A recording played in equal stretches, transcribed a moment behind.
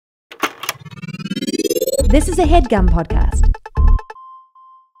This is a Headgum podcast.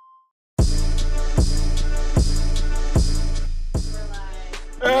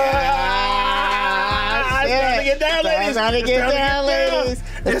 It's time to get down, ladies.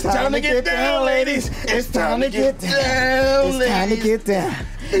 It's time to get down, ladies. It's time to get down. It's time to get down.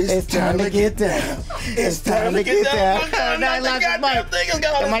 It's time to get down. It's time to get down.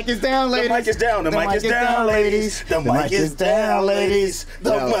 The mic is down, ladies. The mic is down. The mic is down, ladies. The mic is down, ladies.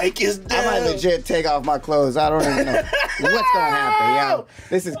 The mic is down. I might legit take off my clothes. I don't even know what's gonna happen, yo.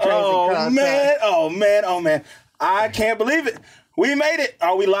 This is crazy. Oh man. I can't believe it. We made it.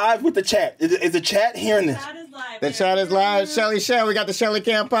 Are we live with the chat? Is the chat hearing this? The chat is live. Shelly Shell, we got the Shelly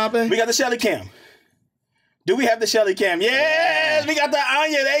Cam popping. We got the Shelly Cam. Do we have the Shelly Cam? Yes! We got the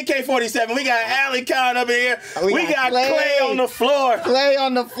Anya, the AK-47. We got Allie Khan up in here. We got Clay on the floor. Clay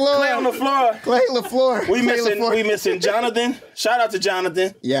on the floor. Clay LaFleur. We missing Jonathan. Shout out to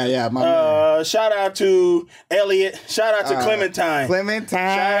Jonathan. Yeah, my man. Shout out to Elliot. Shout out to Clementine.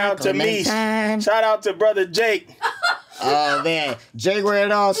 Shout out to Meese. Shout out to brother Jake. Oh, man. Jake, where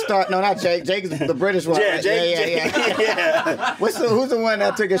it all started. No, not Jake. Jake is the British one. Yeah, right? Jake. Yeah. Who's the one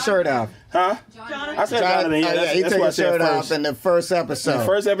that took his shirt off? Huh? Jonathan. I said Jonathan. Yeah, he took his shirt first. off in the first episode. The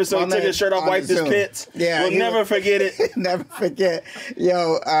first episode, took his shirt off, wiped his pits. Yeah, we'll never forget it. Never forget.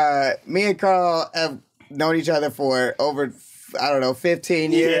 Yo, me and Carl have known each other for over,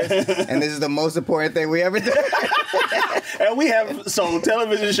 15 years. Yeah. And this is the most important thing we ever did. And we have sold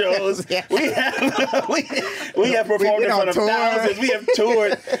television shows. Yeah. We have performed in front of thousands. We have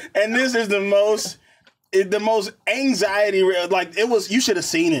toured. And this is the most anxiety, like it was, you should have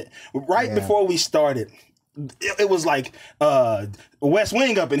seen it right before we started. It was like West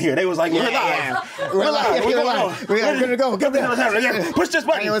Wing up in here. They was like, we're live. Yeah. We're live. We're live. We're gonna go. Push this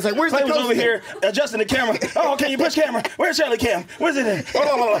button. And it was like, where's Clay the was coaster? over here adjusting the camera. Oh, can you push camera? Where's Shelly Cam? Where's it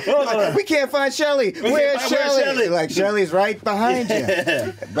at? We can't find Shelly. Where's Shelly? Shelly? Like, Shelly's right behind you.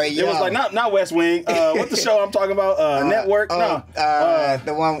 But it was like, not West Wing. What the show I'm talking about? Network?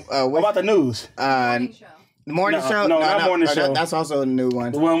 The one about the news. The morning show? No, not morning show. That's also a new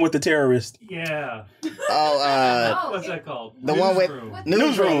one. The one with the terrorist. Yeah. What's that called? The one with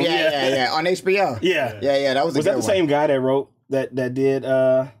Newsroom. Yeah. On HBO. Yeah. That was a good one. Was that the same guy that wrote that did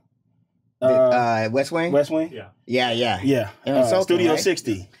West Wing? West Wing? Yeah. Aaron Sorkin, Studio right?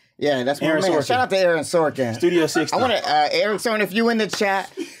 60. Yeah, that's my Aaron man. Sorkin. Shout out to Aaron Sorkin. Studio 60. I want to, Aaron Sorkin, if you in the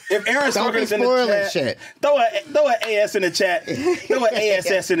chat, if Aaron don't be Sorkin's in the spoiling chat, shit. throw an AS in the chat. Throw an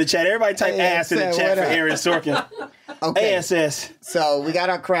ASS in the chat. Everybody type ass in the chat for Aaron Sorkin. Okay. ASS. So we got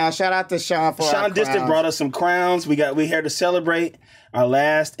our crown. Shout out to Shaun for Shaun Diston brought us some crowns. We're here to celebrate our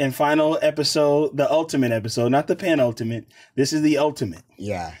last and final episode, the ultimate episode, not the penultimate. This is the ultimate.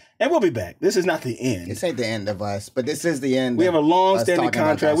 Yeah. And we'll be back. This is not the end. This ain't the end of us, but this is the end. We have a long-standing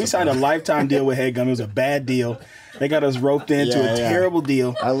contract. We signed a lifetime deal with Headgum. It was a bad deal. They got us roped into a terrible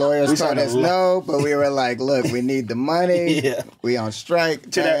deal. Our lawyers told us no, but we were like, look, we need the money. Yeah. We on strike.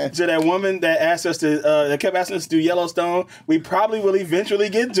 To that woman that asked us that kept asking us to do Yellowstone, we probably will eventually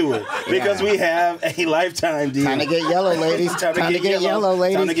get to it because we have a lifetime deal. Time to get yellow, ladies. Time to get yellow,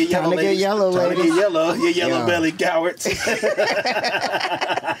 ladies. Time to get yellow, ladies. Time to get yellow, you yellow belly cowards.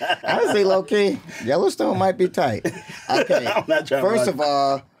 Honestly, low key, Yellowstone might be tight. Okay. I'm not trying First of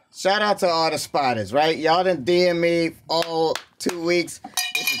all, shout out to all the spotters, right? Y'all done DM me all 2 weeks.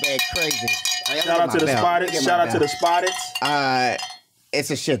 This has been crazy. Shout out to the spotters. Shout out to the spotters. It's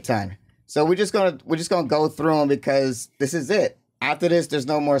a shit ton. So we're just gonna go through them because this is it. After this, there's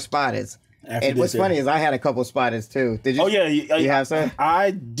no more spotters. And what's funny is I had a couple spotters too. Did you? Oh yeah, you have some?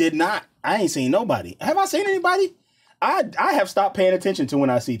 I did not. I ain't seen nobody. Have I seen anybody? I have stopped paying attention to when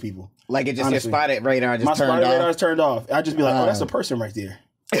I see people. Like it just your spotted radar just my turned off. My spotted radar is turned off. I just be like, oh, that's a person right there.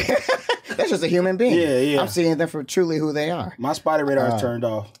 That's just a human being. Yeah. I'm seeing them for truly who they are. My spotted radar is turned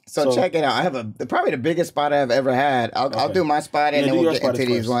off. So check it out. I have probably the biggest spotter I've ever had. I'll do my spot and then we'll get into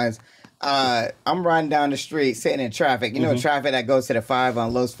these ones. I'm riding down the street, sitting in traffic. You know, traffic that goes to the 5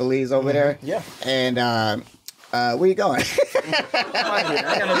 on Los Feliz over there? Yeah. And where you going?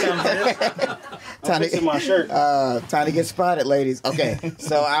 I got no time for this. I'm fixing my shirt. Time to get spotted, ladies. Okay,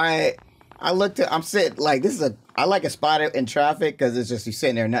 so I'm sitting like I like a spotter in traffic because it's just you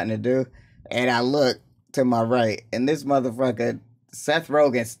sitting there, nothing to do. And I look to my right, and this motherfucker, Seth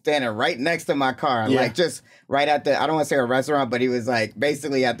Rogen, standing right next to my car, like just right at I don't want to say a restaurant, but he was like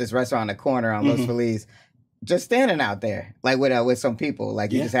basically at this restaurant on the corner on Los Feliz. Just standing out there, like with some people,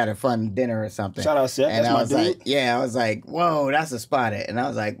 like he just had a fun dinner or something. Shout out Seth, and that's my dude. I was like, whoa, that's a spotted, and I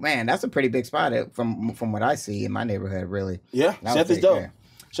was like, man, that's a pretty big spotted from what I see in my neighborhood, really. Yeah, Seth is dope. Clear.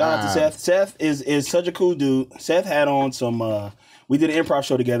 Shout out to Seth. Seth is such a cool dude. Seth had on some. We did an improv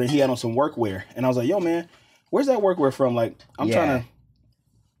show together. And he had on some workwear, and I was like, yo, man, Where's that workwear from? Like, I'm trying to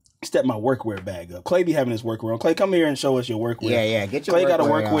step my workwear bag up. Clay be having his workwear on. Clay, come here and show us your workwear. Yeah. Get your Clay workwear got a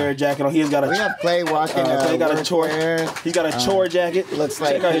workwear jacket on. He's got a. We have Clay walking. Clay got a chore. He's got a chore jacket. Looks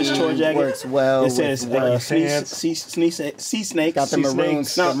like check out his chore jacket. Works well. It says sea snake. Got the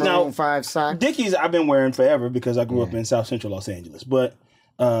maroon 5 socks. Dickies I've been wearing forever because I grew up in South Central Los Angeles. But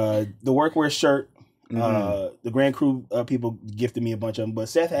the workwear shirt. The Grand Crew people gifted me a bunch of them, but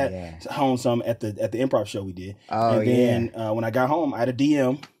Seth had honed some at the improv show we did. And then when I got home, I had a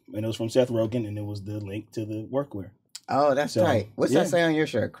DM, and it was from Seth Rogen, and it was the link to the workwear. Oh, that's right. What's that say on your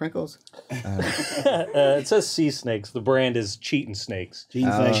shirt? Crinkles? It says Sea Snakes. The brand is Cheatin' Snakes.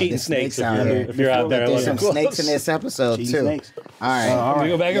 Cheatin' Snakes. If you're out there, there's some snakes in this episode too. Snakes. All right, we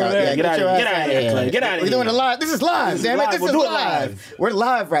go back over there. Get out of here, Clay. Get out of here. We're doing it live. This is live. Damn it! This is live. We're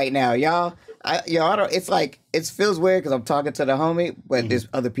live right now, y'all. I don't. It's like it feels weird because I'm talking to the homie, but there's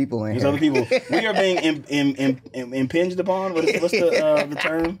other people in here. There's other people. We are being impinged upon. What's the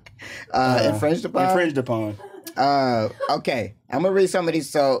term? Infringed upon. Infringed upon. Okay, I'm gonna read some of these.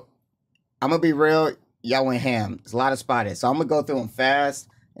 So I'm gonna be real. Y'all went ham. There's a lot of spotted. So I'm gonna go through them fast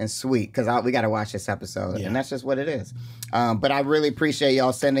and sweet because we got to watch this episode, and that's just what it is. But I really appreciate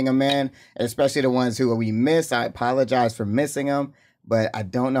y'all sending them in, especially the ones who we missed. I apologize for missing them. But I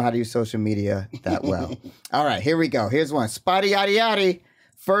don't know how to use social media that well. All right, here we go. Here's one. Spotty yaddy yaddy.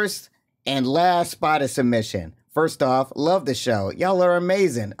 First and last spotted submission. First off, love the show. Y'all are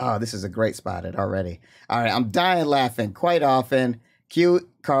amazing. Oh, this is a great spotted already. All right, I'm dying laughing quite often. Cute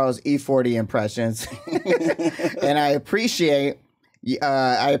Carl's E40 impressions. And I appreciate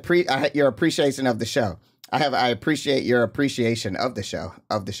your appreciation of the show. I appreciate your appreciation of the show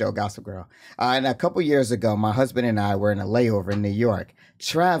Gossip Girl. And a couple years ago, my husband and I were in a layover in New York,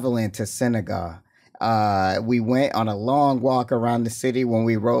 traveling to Senegal. We went on a long walk around the city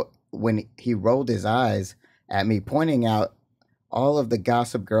when he rolled his eyes at me, pointing out all of the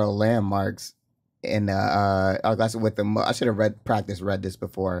Gossip Girl landmarks. I should have read this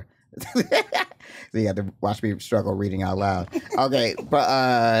before. So you had to watch me struggle reading out loud. Okay,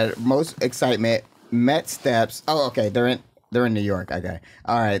 but most excitement. Met Steps. Oh, okay. They're in New York. Okay.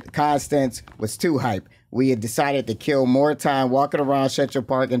 All right. Constance was too hype. We had decided to kill more time walking around Central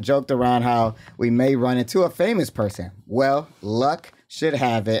Park and joked around how we may run into a famous person. Well, luck should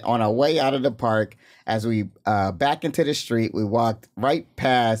have it. On our way out of the park, as we back into the street, we walked right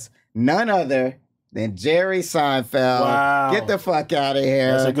past none other than Jerry Seinfeld. Wow. Get the fuck out of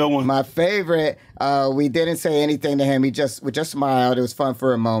here. That's a good one. My favorite. We didn't say anything to him. We just smiled. It was fun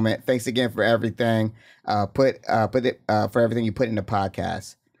for a moment. Thanks again for everything. For everything you put in the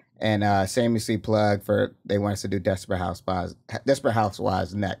podcast. And shamelessly plug for they want us to do Desperate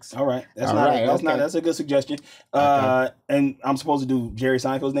Housewives next. All right. That's a good suggestion. And I'm supposed to do Jerry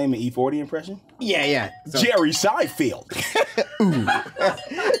Seinfeld's name in E40 impression? Yeah. So, Jerry Seinfeld.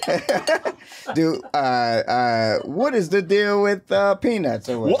 Dude, what is the deal with peanuts?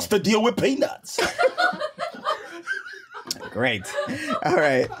 Or what's the deal with peanuts? Great. All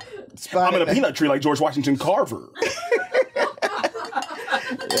right. I'm in a peanut tree like George Washington Carver.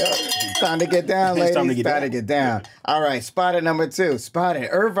 Time to get down, ladies. Time to get down. All right, spotted number 2. Spotted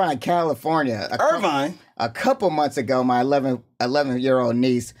Irvine, California. A couple months ago, my 11-year-old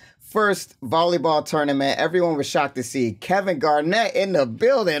niece first volleyball tournament. Everyone was shocked to see Kevin Garnett in the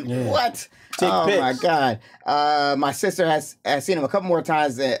building. Yeah. What? My God. My sister has seen him a couple more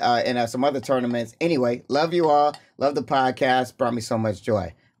times in some other tournaments. Anyway, love you all. Love the podcast. Brought me so much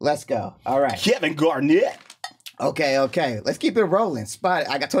joy. Let's go. All right. Kevin Garnett. Okay. Let's keep it rolling. Spotted.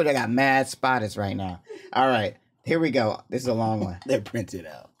 I told you I got mad spotters right now. All right. Here we go. This is a long one. They're printed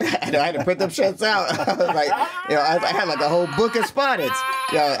out. I had to print them shits out. I was like, I had like a whole book of spotteds.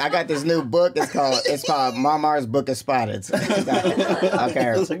 I got this new book. It's called Marmar's Book of Spotteds.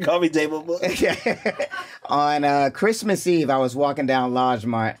 Okay. It's a coffee table book. On Christmas Eve, I was walking down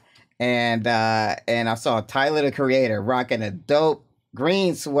Lodgemart and I saw Tyler the Creator rocking a dope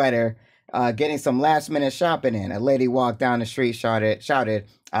green sweater, getting some last minute shopping in. A lady walked down the street, shouted,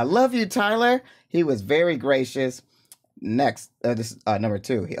 "I love you, Tyler." He was very gracious. Next, this is number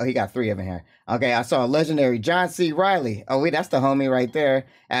 2. He got 3 of them here. Okay, I saw legendary John C. Reilly. Oh, wait, that's the homie right there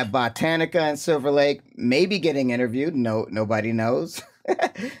at Botanica in Silver Lake. Maybe getting interviewed. No, nobody knows.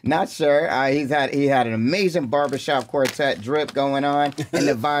 Not sure. He had an amazing barbershop quartet drip going on, and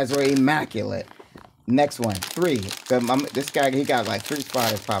the vibes were immaculate. Next one, 3. This guy, he got like 3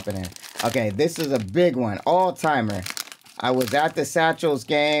 spotters popping in. Okay, this is a big one, all timer. I was at the Satchels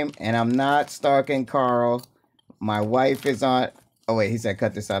game, and I'm not stalking Carl. My wife is on. Oh wait, he said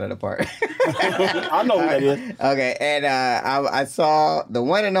cut this out of the part. I know who that is. Okay, and I saw the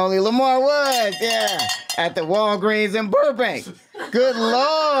one and only Lamar Woods, at the Walgreens in Burbank. Good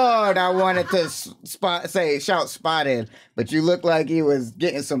Lord, I wanted to shout spotted, but you look like he was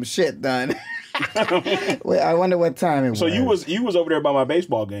getting some shit done. Wait, I wonder what time it was. So you was over there by my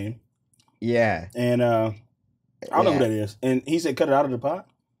baseball game. Yeah. And I don't know who that is. And he said cut it out of the pot?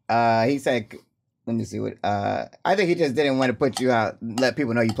 He said, let me see what. I think he just didn't want to put you out, let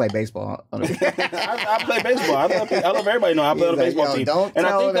people know you play baseball. I play baseball. I love everybody know I play on the baseball team. And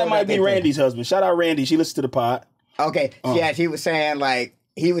I think that might be Randy's husband. Shout out Randy. She listens to the pod. Okay. Yeah, he was saying like,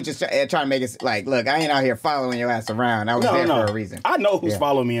 he was just trying to make it like, look, I ain't out here following your ass around. I was there for a reason. I know who's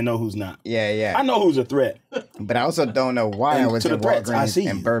following me and know who's not. Yeah. I know who's a threat. But I also don't know why I was in Walgreens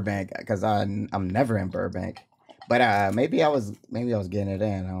in Burbank, because I'm never in Burbank. But maybe I was getting it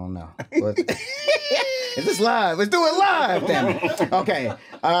in. I don't know. Is this live? Let's do it live then. Okay.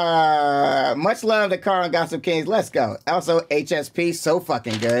 Much love to Carl and Gossip Kings. Let's go. Also, HSP, so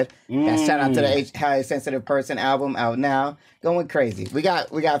fucking good. Shout out to the Highly Sensitive Person album out now. Going crazy. We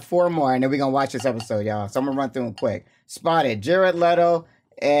got 4 more, and then we're gonna watch this episode, y'all. So I'm gonna run through them quick. Spotted Jared Leto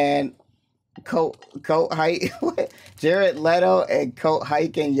and Coat Hike. Jared Leto and Coat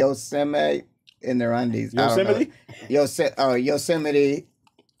Hike in Yosemite in their undies. Yosemite? Yosemite.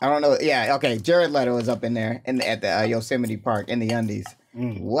 I don't know. Yeah, okay. Jared Leto is up in there at the Yosemite Park in the undies.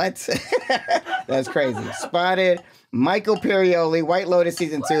 What? That's crazy. Spotted Michael Pirioli, White Lotus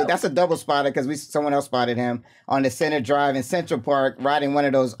Season 2. That's a double spotter because someone else spotted him on the Center Drive in Central Park riding one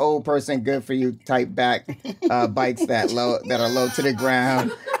of those old person good for you type back bikes that are low to the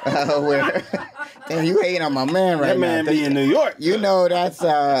ground. Damn, you hating on my man right now. That man be in New York. You know that's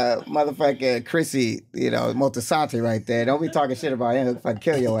motherfucking Chrissy, Moltisanti right there. Don't be talking shit about him. He'll fucking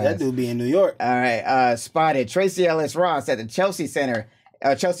kill your ass. That dude be in New York. All right. Spotted Tracy Ellis Ross at the Chelsea Center.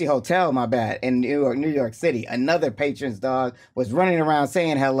 Chelsea Hotel, my bad, in New York City. Another patron's dog was running around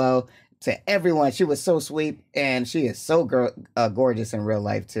saying hello to everyone. She was so sweet, and she is so gorgeous in real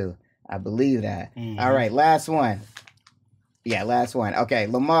life, too. I believe that. Mm-hmm. All right, last one. Yeah, last one. Okay,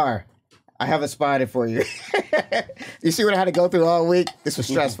 Lamar, I have a spotted for you. You see what I had to go through all week? This was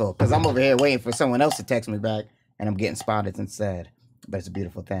stressful, because I'm over here waiting for someone else to text me back, and I'm getting spotted instead. But it's a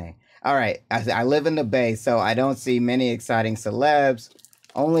beautiful thing. All right, I live in the Bay, so I don't see many exciting celebs.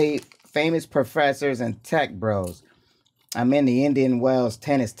 Only famous professors and tech bros. I'm in the Indian Wells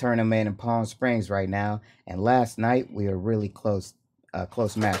tennis tournament in Palm Springs right now, and last night we were really close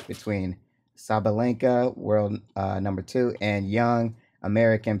match between Sabalenka, world number 2, and young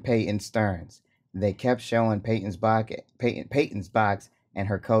American Peyton Stearns. They kept showing Peyton's box and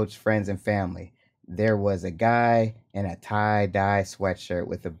her coach, friends, and family. There was a guy in a tie-dye sweatshirt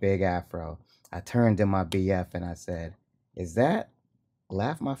with a big afro. I turned to my BF and I said, "Is that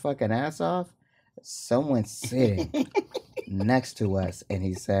laugh my fucking ass off?" Someone sitting next to us, and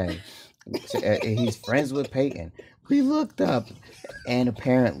he said, he's friends with Peyton. We looked up, and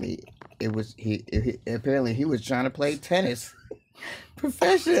apparently he was trying to play tennis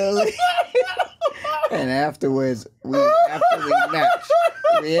professionally. And afterwards, after we matched,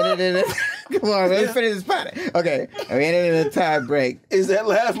 we ended in a come on, let's finish this part. Okay, we ended in a tie break. Is that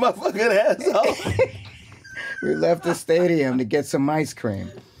laugh my fucking ass off? We left the stadium to get some ice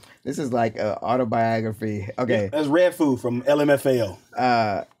cream. This is like an autobiography. Okay. That's Red Food from LMFAO.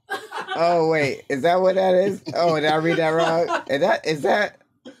 Oh, wait. Is that what that is? Oh, did I read that wrong? Is that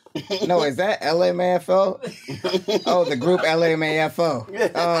LMAFO? Oh, the group LMAFO.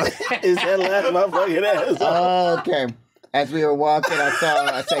 Is that laugh my fucking ass off? Okay. As we were walking,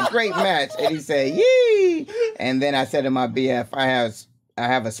 I said, "Great match." And he said, "Yee!" And then I said to my BF, I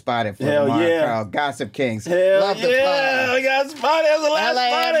have a spotted for Lamar Carl. Gossip Kings. Hell love the pod. We got spotted. That's the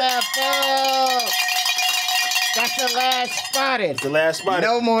last spotted. That's the last spotted. The last spotted.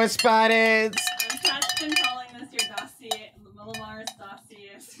 No more spotted. Pat's been calling this your dossier, Lamar's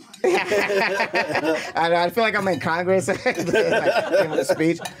dossier. I feel like I'm in Congress giving a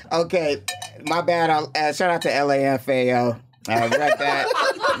speech. Okay, my bad. Shout out to LAFAO. I read that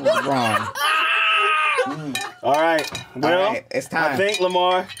wrong. All right. Well, it's time. I think,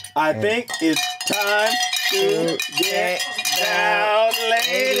 Lamar, it's time to get down,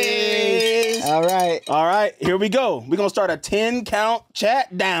 ladies. All right. Here we go. We're going to start a 10-count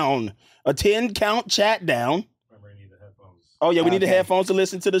chat down. Remember, you need the headphones. Oh, yeah, we need the headphones to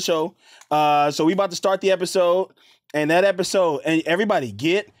listen to the show. So we about to start the episode. And everybody,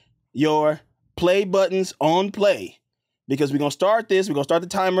 get your play buttons on play. Because we're going to start this. We're going to start the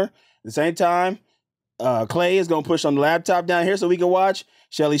timer. At the same time, Clay is going to push on the laptop down here so we can watch.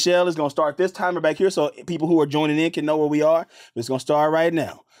 Shelly Shell is going to start this timer back here so people who are joining in can know where we are. It's going to start right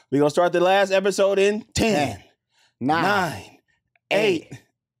now. We're going to start the last episode in 10, 9, 8,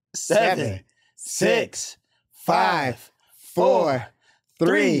 7, 6, 5, 4,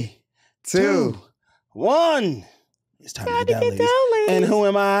 3, 2, 1. It's time to get down, ladies. And who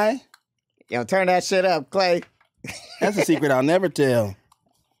am I? Yo, turn that shit up, Clay. That's a secret I'll never tell.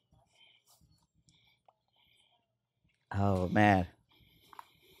 Oh, man.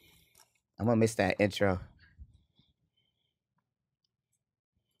 I'm going to miss that intro.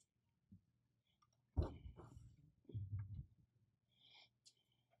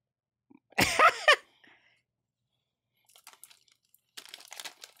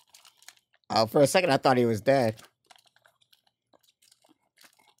 Oh, for a second, I thought he was dead.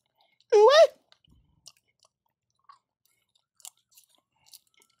 What?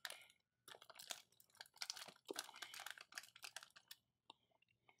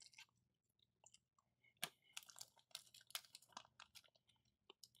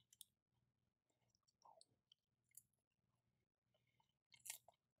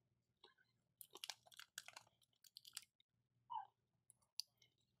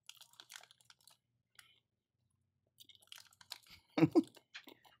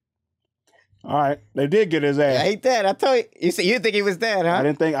 All right, they did get his ass. Yeah, he dead. I told you. You think he was dead, huh? I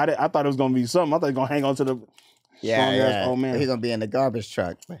didn't think. I thought it was gonna be something. I thought he was gonna hang on to the. Yeah. Oh man, He's gonna be in the garbage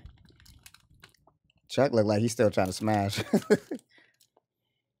truck. Chuck looked like he's still trying to smash.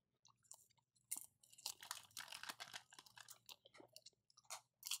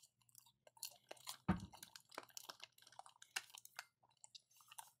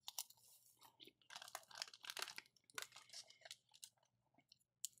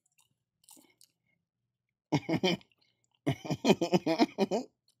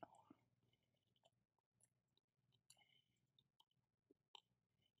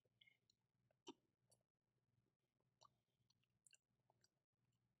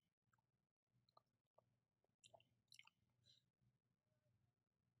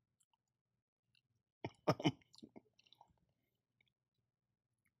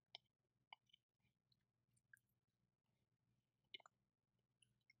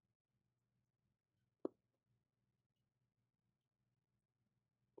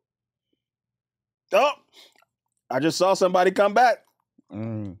 Oh, I just saw somebody come back.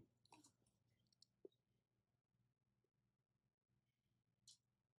 Mm.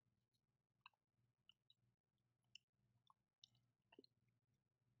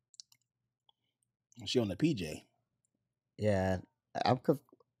 She on the PJ. Yeah.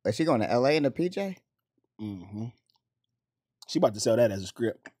 Is she going to LA in the PJ? Mm-hmm. She about to sell that as a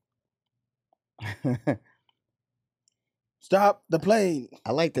script. Stop the plane.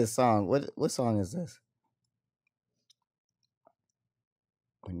 I like this song. What song is this?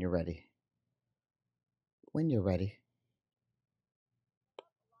 When you're ready. When you're ready.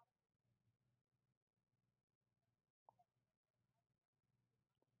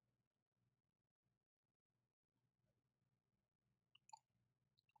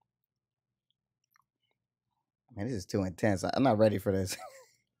 Man, this is too intense. I'm not ready for this.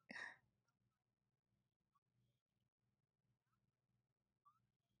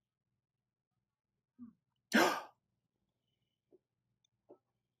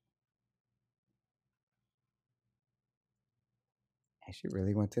 And she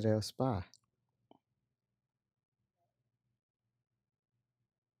really went to the spa.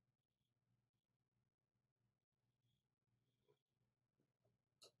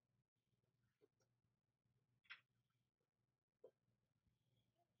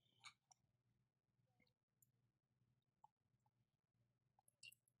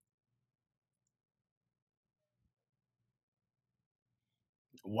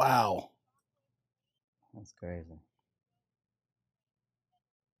 Wow. That's crazy.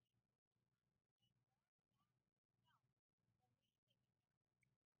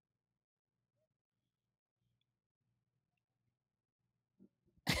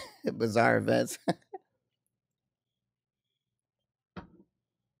 Bizarre events.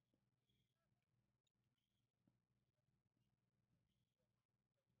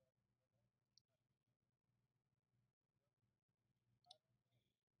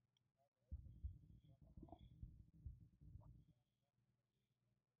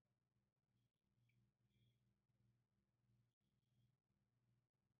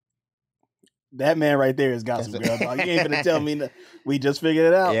 That man right there has got some girl dog. You ain't gonna tell me that we just figured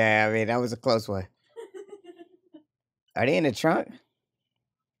it out. Yeah, I mean, that was a close one. Are they in the trunk?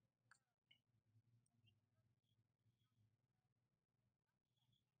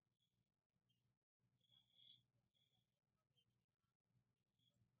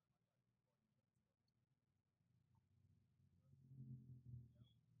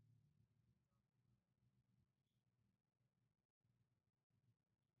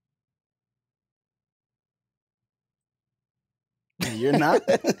 You're not.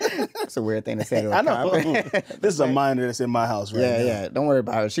 That's a weird thing to say to a I know. cop. This is a minor that's in my house right now. Yeah. Don't worry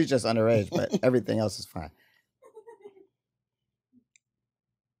about her. She's just underage, but everything else is fine.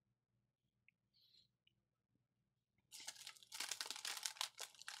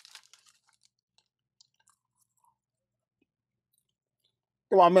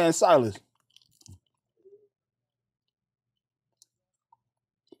 Come on, man, Silas.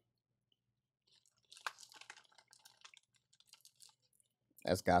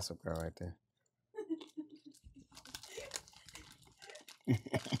 That's Gossip Girl right there.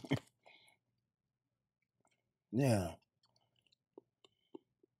 Yeah.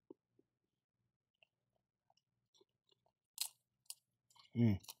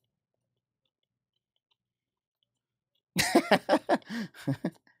 Mm.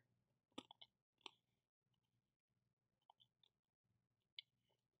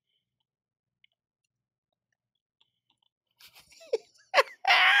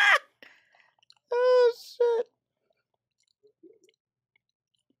 Oh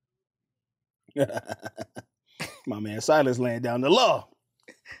My man Silas laying down the law.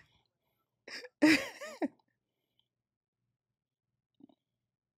 shit.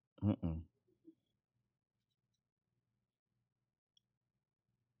 Mm-mm.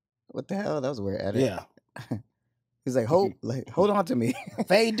 What the hell? That was a weird edit. Yeah. He's like, hold on to me.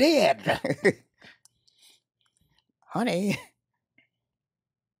 They did. Honey.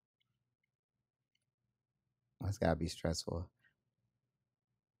 That's gotta be stressful.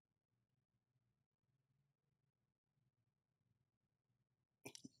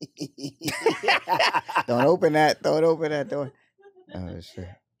 Don't open that. Don't open that door. Oh shit.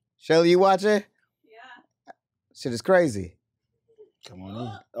 Shelly, you watch it? Yeah. Shit is crazy. Come on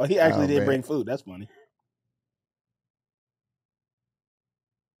in. Oh, he actually did man. bring food. That's funny.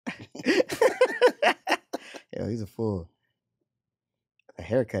 Yo, he's a fool. The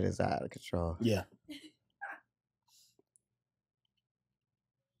haircut is out of control. Yeah.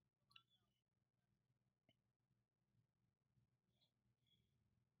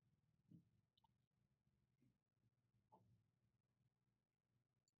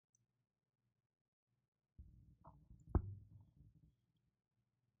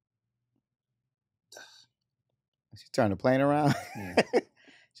 She turned the plane around. Yeah.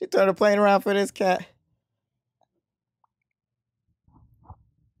 She turned the plane around for this cat.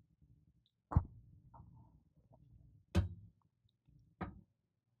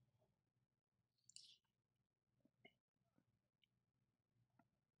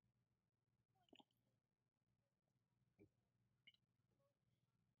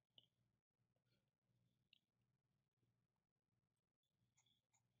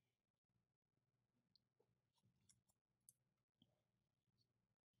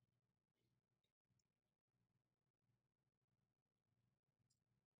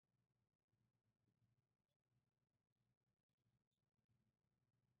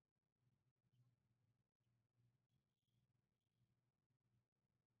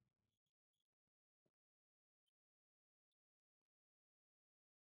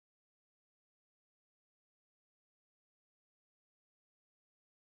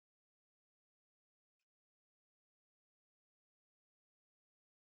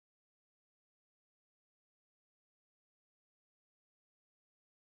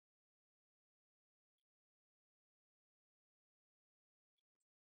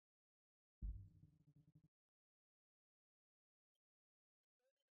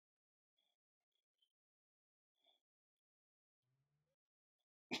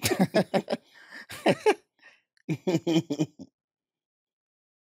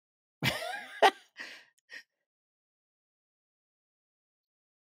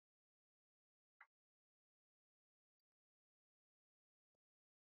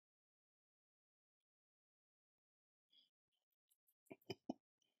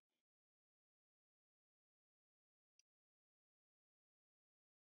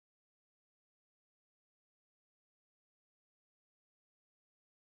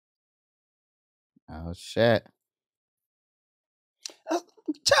 Oh shit.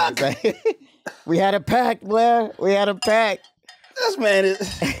 Chuck. We had a pact, Blair. We had a pact. This man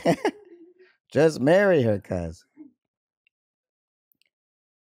is. Just marry her, cuz.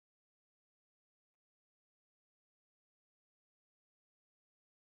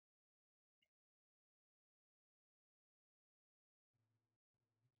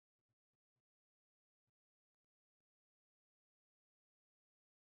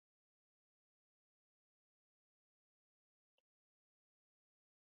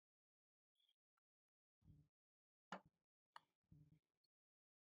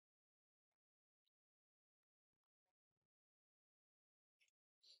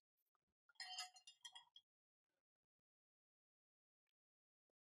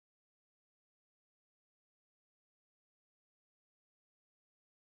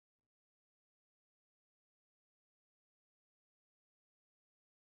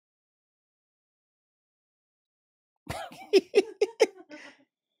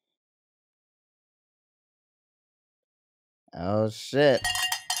 Oh shit.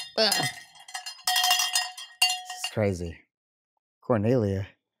 This is crazy. Cornelia.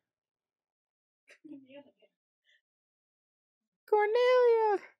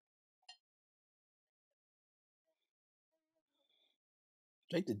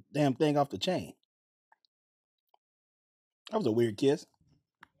 Take the damn thing off the chain. That was a weird kiss.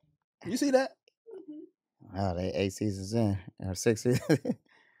 You see that? Wow, they 8 seasons in. Or 6 seasons.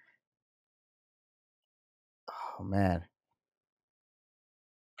 Oh man.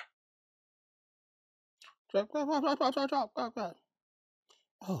 Drop.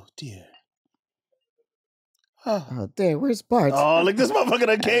 Oh dear. Oh dear, where's Bart? Oh, look, this motherfucker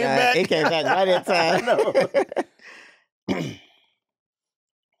that came back. He came back right in time.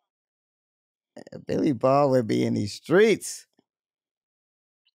 Billy Ball would be in these streets.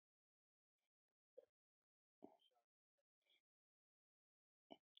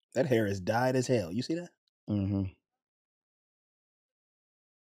 That hair is dyed as hell. You see that? Mm-hmm.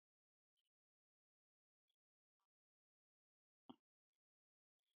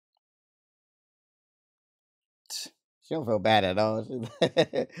 She don't feel bad at all.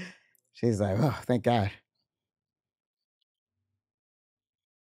 She's like, oh, thank God.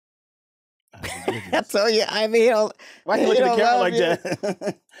 I told you, I mean, why you looking at the camera like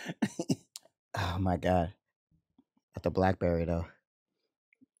that? Oh my God. At the BlackBerry though.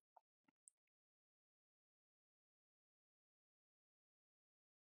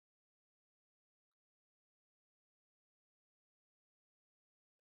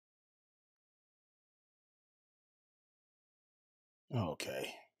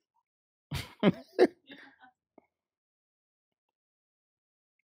 Okay.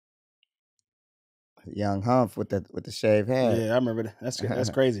 Young Humph with the shaved head. Yeah, I remember that. That's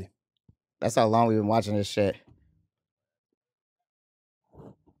crazy. That's how long we've been watching this shit.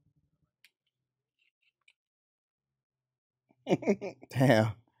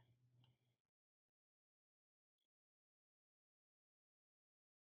 Damn.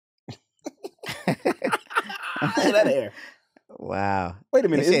 That hair. Wow. Wait a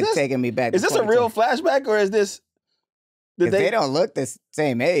minute. This shit taking me back. Is this a real flashback or is this? They don't look the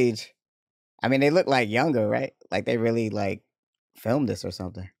same age. I mean, they look like younger, right? Like they really like filmed this or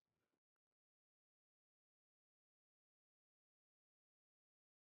something.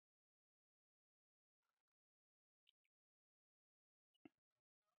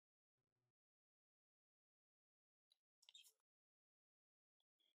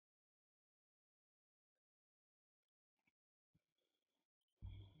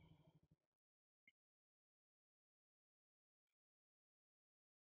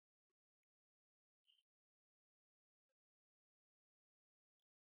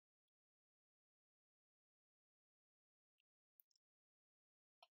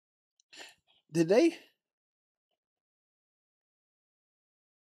 Did they?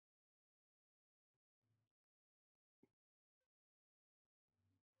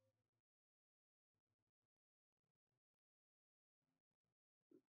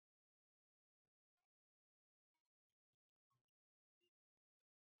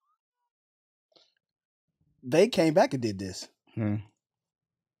 They came back and did this.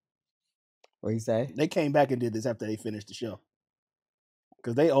 What you say? They came back and did this after they finished the show.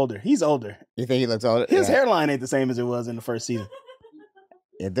 Because they older. He's older. You think he looks older? His hairline ain't the same as it was in the first season.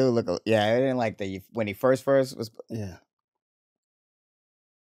 It do look. Yeah, it didn't like when he first was. Yeah.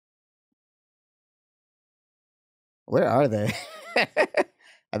 Where are they?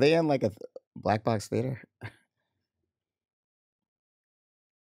 Are they in like a black box theater?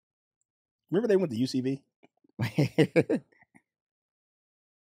 Remember they went to UCB?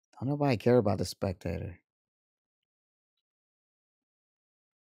 Don't nobody care about the Spectator.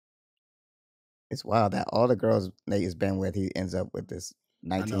 It's wild that all the girls Nate has been with, he ends up with this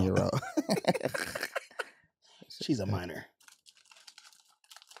 19-year-old. She's a minor.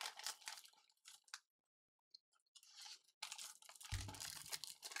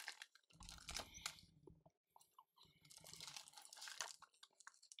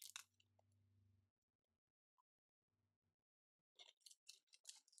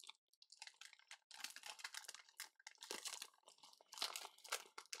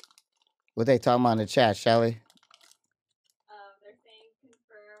 What they talking about in the chat, Shelly? They're saying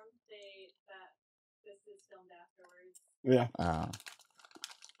confirmed that this is filmed afterwards. Yeah.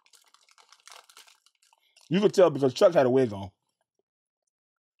 You could tell because Chuck had a wig on.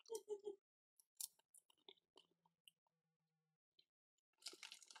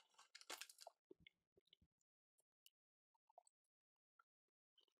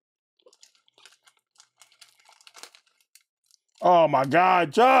 Oh my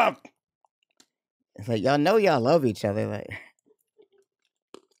God, Chuck! It's like y'all know y'all love each other. Like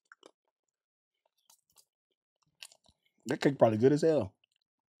that cake probably good as hell.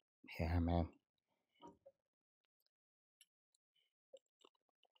 yeah, man.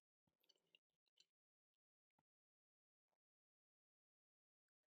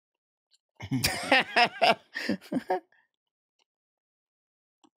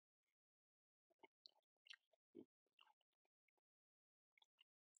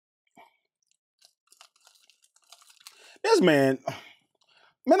 This man,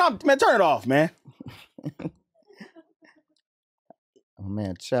 turn it off, man. Oh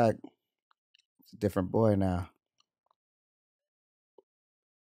man, Chuck, it's a different boy now.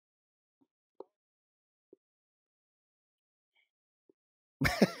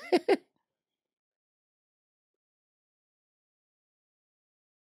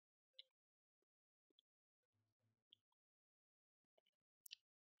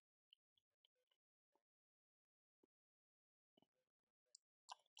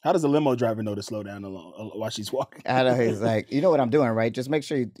 How does a limo driver know to slow down while she's walking? I know he's like, you know what I'm doing, right? Just make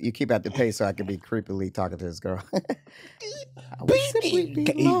sure you keep at the pace so I can be creepily talking to this girl. I would simply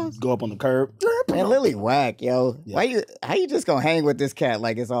be lost. Go up on the curb. Man, Lily whack, yo. Yeah. How you just gonna hang with this cat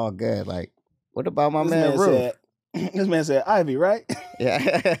like it's all good? Like, what about my man Roof? This man said, Ivy, right?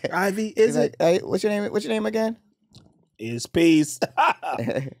 Yeah. Ivy, is it? Like, hey, what's your name? What's your name again? It's peace.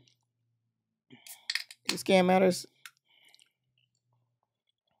 You scam matters.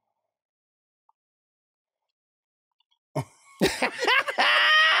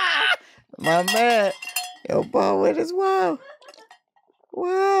 My man. Yo, ball with as well.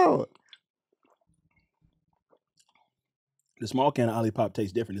 Wow. The small can of Olipop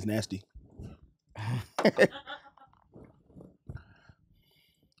tastes different. It's nasty.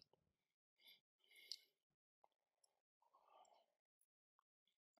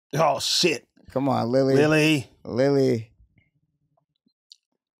 Oh, shit. Come on, Lily. Lily.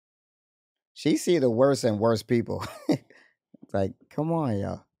 She see the worst and worst people. It's like, come on,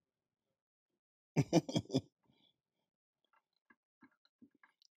 y'all.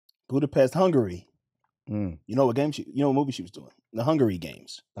 Budapest, Hungary. Mm. You know what movie she was doing? The Hungary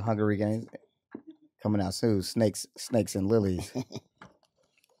Games. The Hungary Games coming out soon. Snakes and lilies.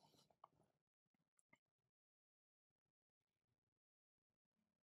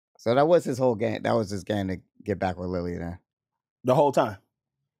 So that was his whole game. That was his game to get back with Lily. Then the whole time.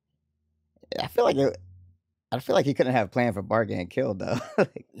 I feel like he couldn't have planned for Bart getting killed though.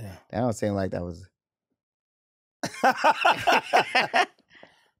 Like, yeah, that don't seem like that was.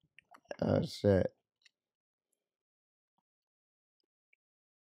 Oh shit!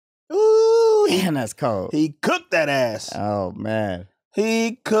 Ooh, damn, that's cold. He cooked that ass. Oh man,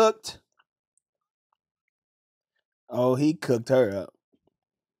 he cooked. Oh, he cooked her up.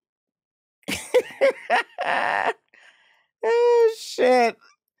 Oh shit!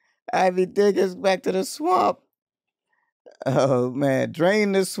 Ivy Diggers back to the swamp. Oh man,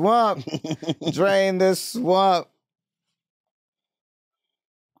 drain the swamp. Drain the swamp.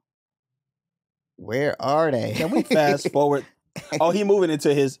 Where are they? Can we fast forward? Oh, he moving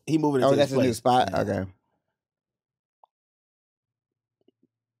into his Oh, that's his new spot? Yeah. Okay.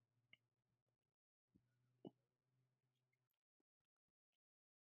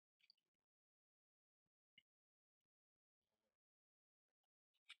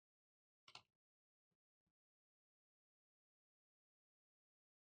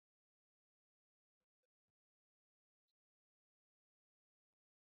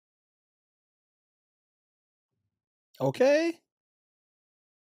 Okay.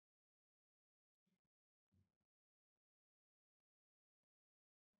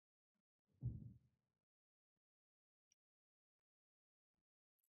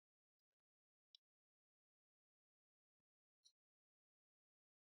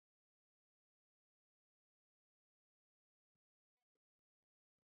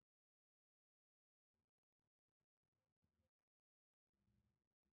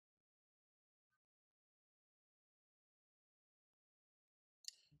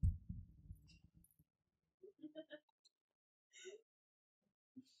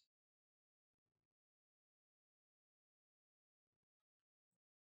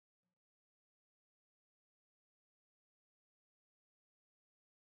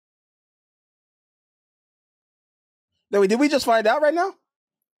 Did we just find out right now?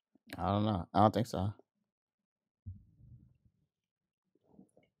 I don't know. I don't think so.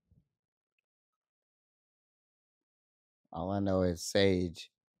 All I know is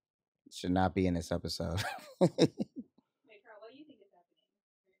Sage should not be in this episode. Hey, Carl, what do you think is happening?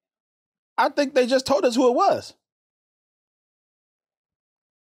 I think they just told us who it was.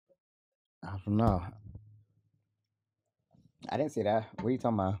 No, I didn't see that. What are you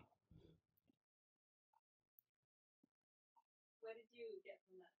talking about? What did you get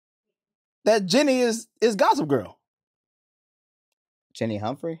from that? That Jenny is Gossip Girl. Jenny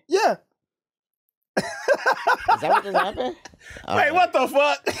Humphrey? Yeah. Is that what just happened? Wait, what the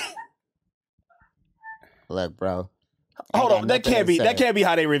fuck? Look, bro. Hold on, that can't be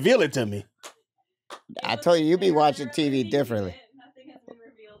how they reveal it to me. I told you be watching TV differently. Nothing has been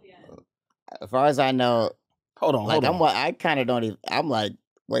revealed yet. As far as I know, hold on. I kind of don't even. I'm like,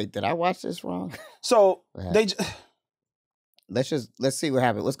 wait, did I watch this wrong? So let's see what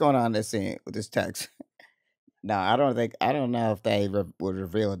happened. What's going on in this scene with this text? No, I don't know if they would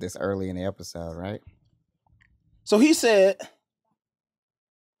reveal it this early in the episode, right? So he said, I'm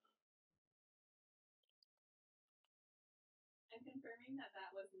confirming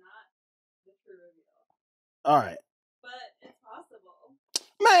that was not the true reveal. all right. But it's possible.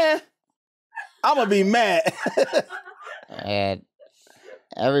 Man, I'm going to be mad. And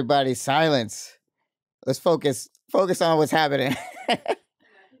everybody silence. Let's focus on what's happening.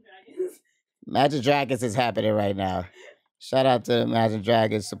 Imagine Dragons is happening right now. Shout out to Imagine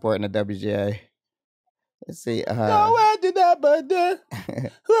Dragons supporting the WGA. Let's see. Who the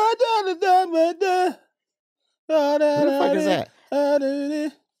fuck is that?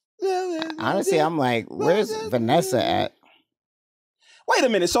 Honestly, I'm like, where's Vanessa at? Wait a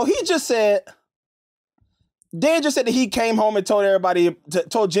minute. So he just said, Dan just said that he came home and told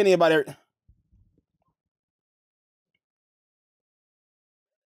Jenny about it.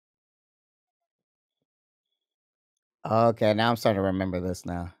 Okay, now I'm starting to remember this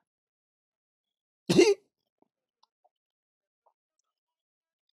now.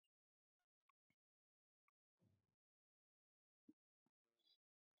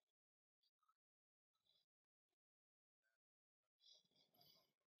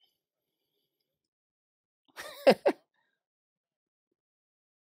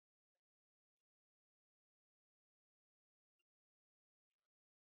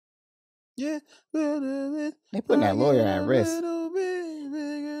 Yeah. They putting that lawyer at risk.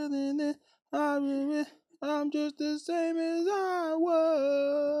 I'm just the same as I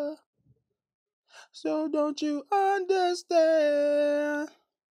was. So don't you understand?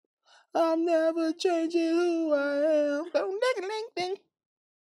 I'm never changing who I am.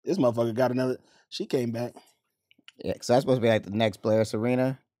 This motherfucker got another. She came back. Yeah, so that's supposed to be like the next Blair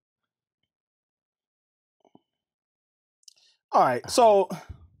Serena. All right, so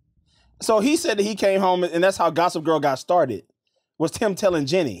he said that he came home and that's how Gossip Girl got started. Was him telling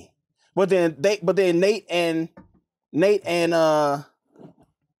Jenny, but then Nate and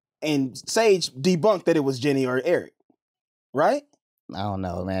Sage debunked that it was Jenny or Eric, right? I don't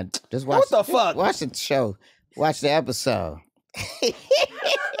know, man. Just watch. What the fuck? Watch the show. Watch the episode.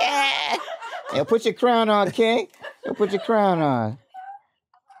 Yo, put your crown on, King. Yo, put your crown on.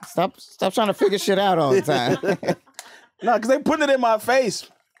 Stop trying to figure shit out all the time. No, because they putting it in my face.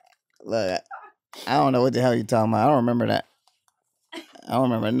 Look, I don't know what the hell you talking about. I don't remember that. I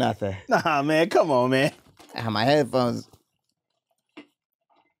don't remember nothing. Nah, man, come on, man. I have my headphones.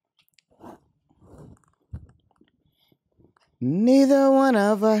 Neither one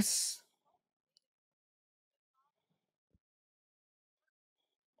of us.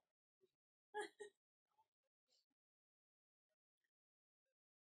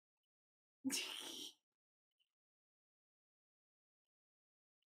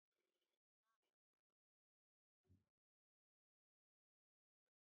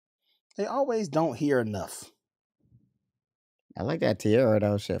 They always don't hear enough. I like that tiara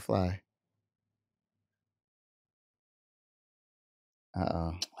though. Shit fly.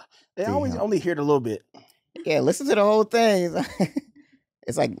 Uh-oh. They always only hear it a little bit. Yeah, listen to the whole thing.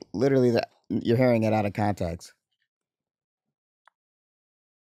 It's like literally you're hearing it out of context.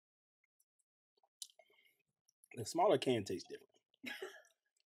 The smaller can tastes different.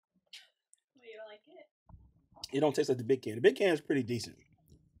 Well, you don't like it? It don't taste like the big can. The big can is pretty decent.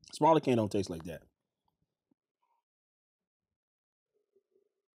 Smaller can don't taste like that.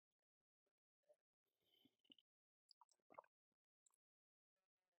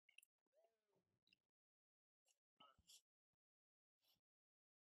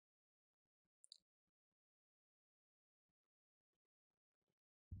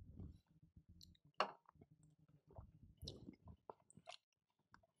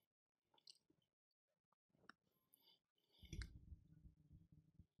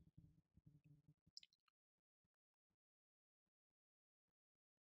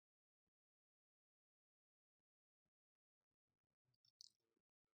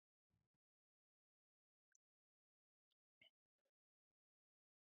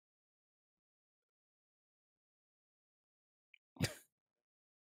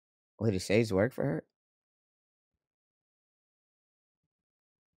 Wait, he say he's work for her?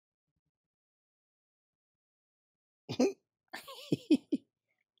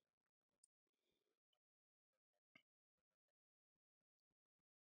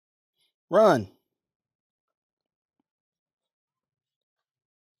 Run.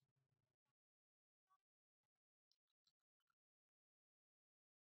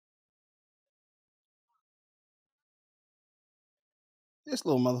 This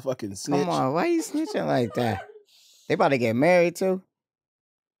little motherfucking snitch. Come on, why you snitching like that? They about to get married too.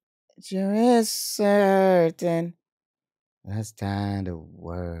 You're certain. It's time to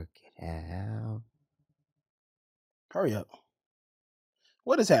work it out. Hurry up.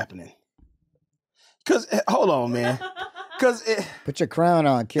 What is happening? Cause hold on, man. Cause put your crown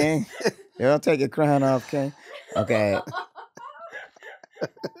on, King. Don't take your crown off, King. Okay.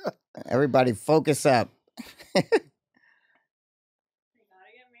 Everybody, focus up. They gotta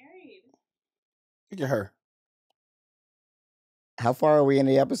get married. Look at her. How far are we in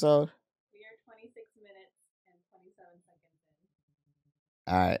the episode? We are 26 minutes and 27 seconds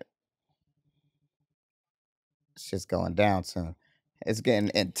in. All right. Shit's going down soon. It's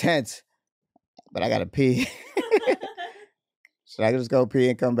getting intense, but I gotta pee. Should I just go pee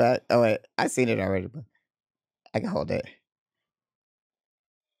and come back? Oh wait, I seen it already, but I can hold it.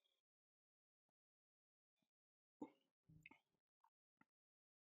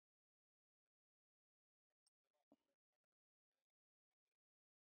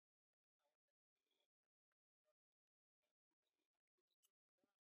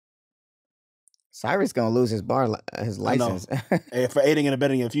 Cyrus gonna lose his his license. Hey, for aiding and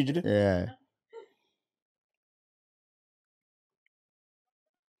abetting a fugitive. Yeah.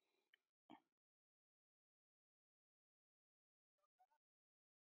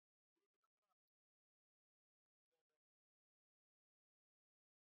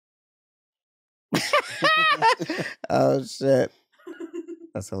 Oh shit.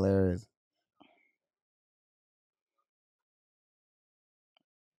 That's hilarious.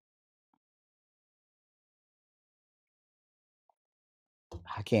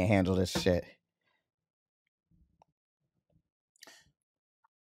 I can't handle this shit.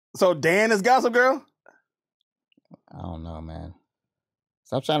 So Dan is Gossip Girl? I don't know, man.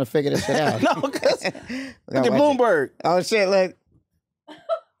 Stop trying to figure this shit out. No, because look at Bloomberg. Oh shit, look.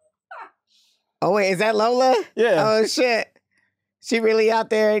 Oh wait, is that Lola? Yeah. Oh shit. She really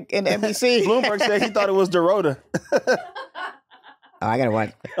out there in NBC? Bloomberg said he thought it was Dorota. Oh, I gotta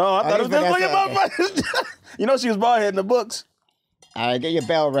watch. Oh, I thought it was this. Look at my You know she was bald head in the books. All right, get your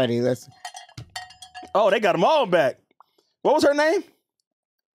bell ready. Let's. Oh, they got them all back. What was her name?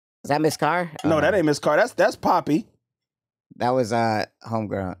 Is that Miss Carr? No, that ain't Miss Carr. That's Poppy. That was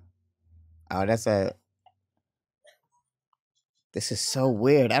Homegirl. Oh, that's a. This is so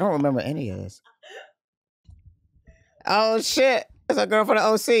weird. I don't remember any of this. Oh shit! It's a girl from the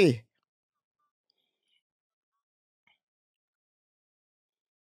OC.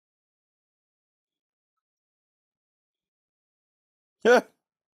 Yeah.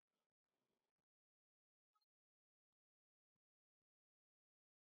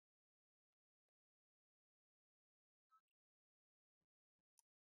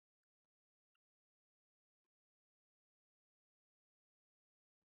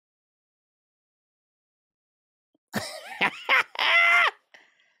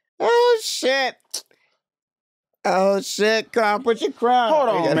 Oh shit! Oh shit! Come put your crown. Hold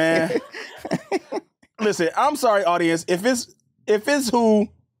on, man. Listen, I'm sorry, audience. If it's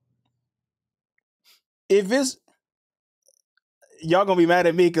y'all gonna be mad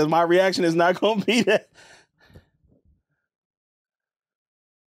at me because my reaction is not gonna be that.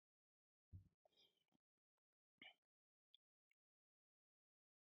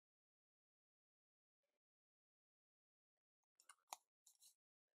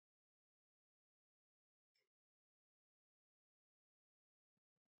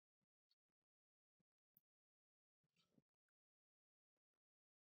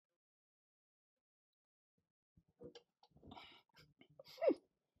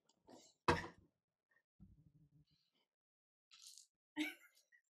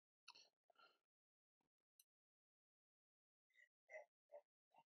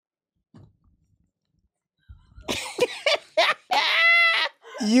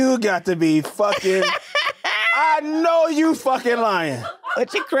 You got to be fucking. I know you fucking lying.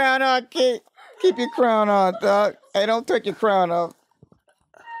 Put your crown on, kid. Keep your crown on, dog. Hey, don't take your crown off.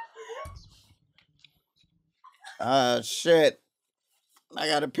 Shit. I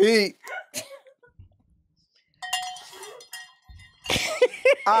gotta pee.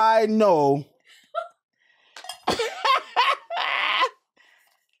 I know.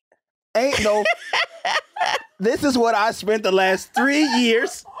 Ain't no. This is what I spent the last 3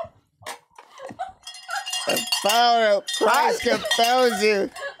 years. The power of Christ compels you.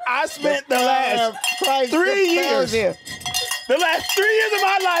 I spent the last 3 years. The last 3 years of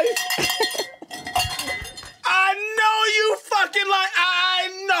my life. I know you fucking like.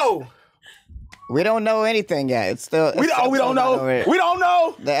 I know. We don't know anything yet. It's still. We don't know. We don't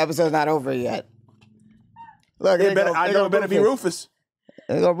know. The episode's not over yet. Look, I know it better be Rufus.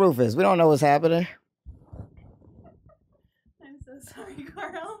 There go Rufus. We don't know what's happening. I'm so sorry,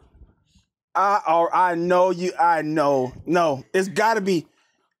 Carl. I know you. I know. No, it's got to be.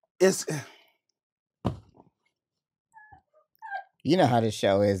 It's. You know how this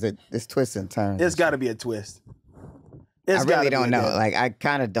show is. It's twists and turns. It's got to be a twist. I really don't know. Like, I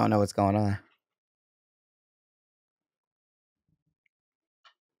kind of don't know what's going on.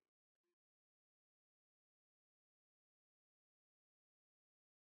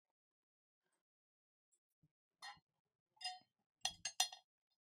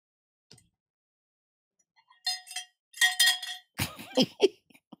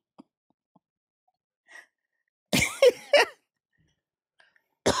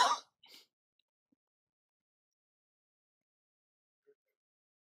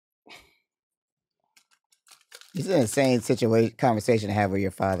 It's an insane conversation to have with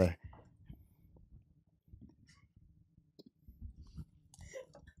your father.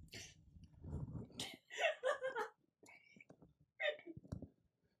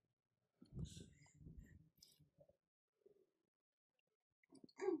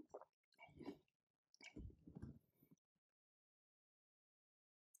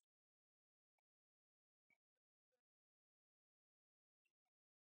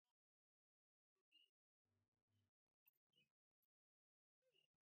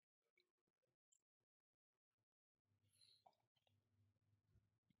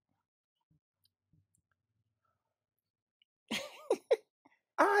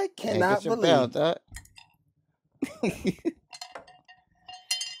 I cannot believe. Belt,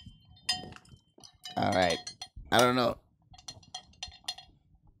 all right. I don't know.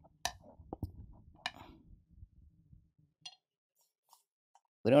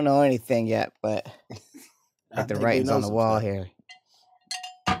 We don't know anything yet, but like the writing's on the wall here.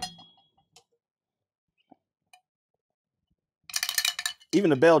 Even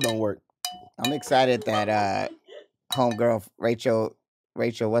the bell don't work. I'm excited that homegirl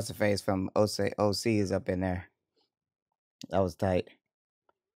Rachel, what's her face from OC is up in there. That was tight.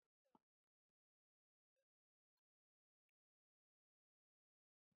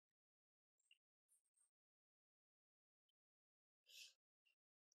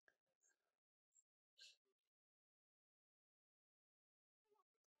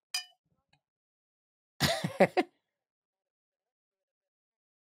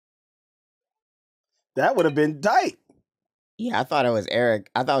 That would have been tight. Yeah, I thought it was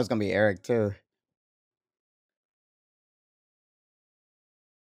Eric. I thought it was gonna be Eric too.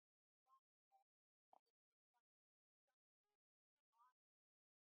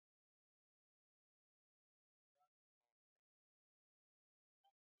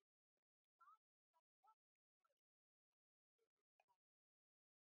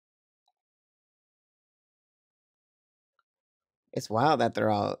 It's wild that they're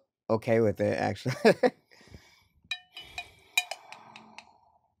all okay with it, actually.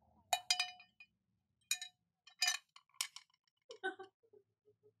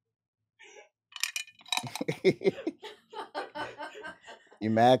 You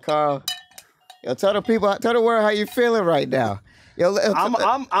mad, Carl? Yo, tell the world how you feeling right now. Yo,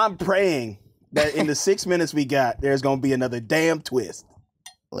 I'm praying that in the 6 minutes we got, there's gonna be another damn twist.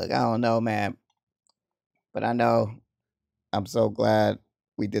 Look, I don't know, man, but I know I'm so glad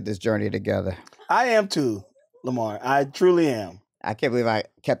we did this journey together. I am too, Lamar. I truly am. I can't believe I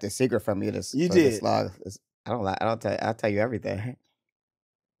kept it secret from you. This long. I don't lie. I'll tell you everything.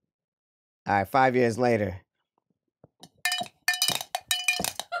 All right, 5 years later.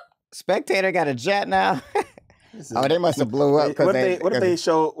 Spectator got a jet now. Oh, they must have blew up. What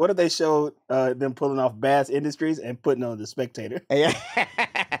if they showed them pulling off Bass Industries and putting on the Spectator? Yeah,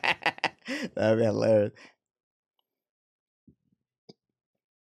 that'd be hilarious.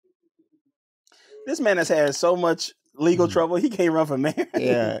 This man has had so much legal trouble, he can't run for mayor.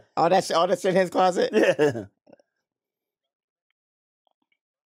 Yeah, all that's in his closet. Yeah.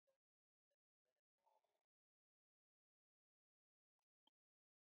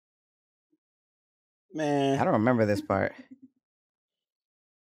 Man, I don't remember this part.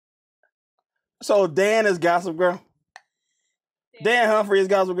 So Dan is Gossip Girl. Dan Humphrey is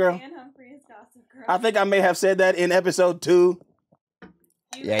Gossip Girl. Dan Humphrey is Gossip Girl. I think I may have said that in episode 2.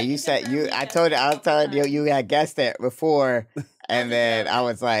 You Yeah, you said you. I was telling you, you had guessed it before, and then I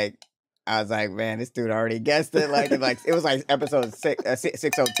was like, man, this dude already guessed it. It was like episode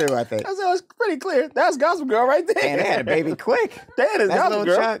 602, I think. That was pretty clear. That's Gossip Girl right there. And they had a baby quick. That is Gossip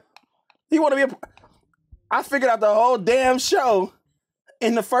Girl. Chuck. He want to be I figured out the whole damn show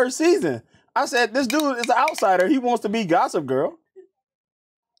in the first season. I said, this dude is an outsider. He wants to be Gossip Girl.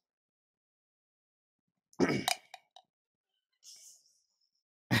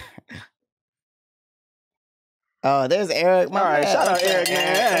 Oh, there's Eric. All right, shout out Eric,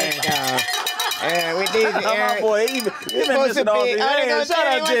 man. Yeah, we need Eric. My boy, he been missing all these. Shout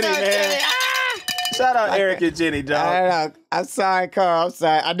out Jenny, man. Shout out Eric and Jenny, dog. I don't know. I'm sorry, Carl. I'm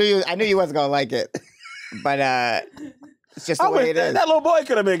sorry. I knew you wasn't gonna like it, but it's just the way it is. That little boy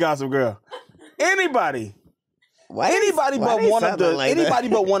could have been Gossip Girl. Anybody. Anybody but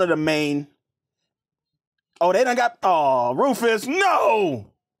one of the main. Oh, they done got. Oh, Rufus, no.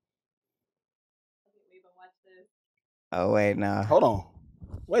 Oh wait, no. Hold on.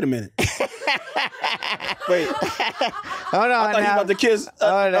 Wait a minute. Wait. Hold on. I thought he was about to kiss.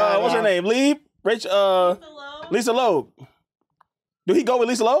 What's her name? Rachel. Lisa Loeb. Do he go with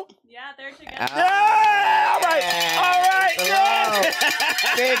Lisa Loeb? Yeah, they're together. Yeah. All right. Yeah.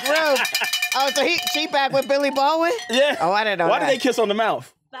 Big Roof. Oh, so she back with Billy Baldwin? Yeah. Oh, I didn't know. Why did they kiss on the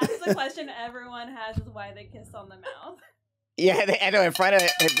mouth? That's the question everyone has: is why they kiss on the mouth. Yeah, I know, in front of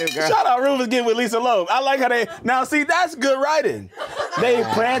his new girl. Shout out Rufus getting with Lisa Loeb. I like how they... Now, see, that's good writing. They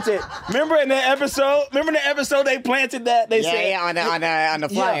planted... Remember in the episode they planted that? They said... Yeah, on the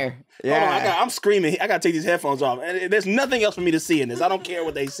flyer. Yeah. Hold on, I'm screaming. I got to take these headphones off. And there's nothing else for me to see in this. I don't care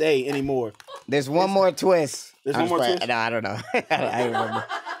what they say anymore. There's one more twist. There's one more twist? No, I don't know. I remember.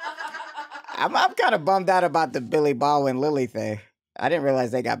 I'm kind of bummed out about the Billy Baldwin Lily thing. I didn't realize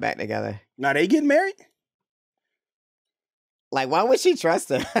they got back together. Now, they getting married? Like, why would she trust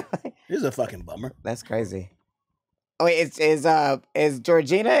him? This is a fucking bummer. That's crazy. Oh, wait, is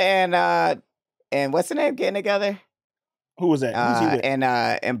Georgina and what's the name getting together? Who was that? Who's he with?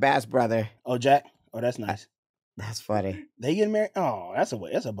 And Bass brother. Oh, Jack. Oh, that's nice. That's funny. They getting married? Oh, that's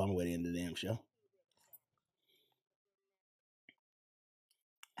a bummer way to end the damn show.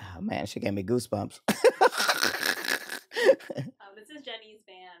 Oh man, she gave me goosebumps. This is Jenny's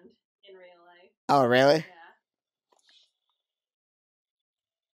band in real life. Oh really? Yeah.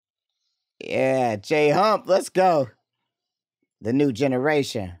 Yeah, J Hump, let's go. The new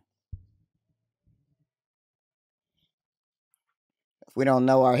generation. If we don't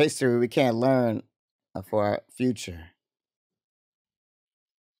know our history, we can't learn for our future.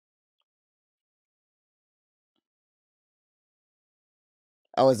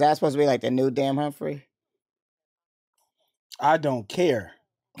 Oh, is that supposed to be like the new damn Humphrey? I don't care.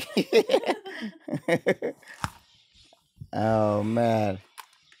 Oh man.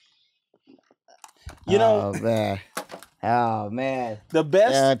 You know, oh man, the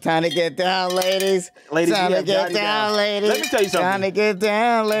best. Time to get down, ladies. Time to get down, ladies. Let me tell you something. Time to get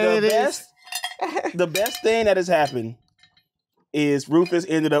down, ladies. The best thing that has happened is Rufus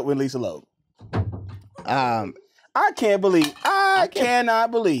ended up with Lisa Loeb. I cannot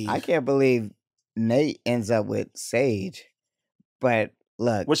believe. I can't believe Nate ends up with Sage. But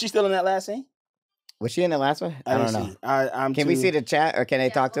look, was she still in that last scene? Was she in the last one? I don't know. Can we see the chat, or can they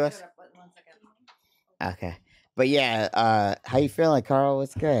talk to us? Okay. But yeah, how you feeling, Carl?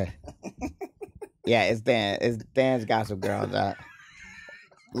 What's good? Yeah, it's Dan. It's Dan's Gossip Girl.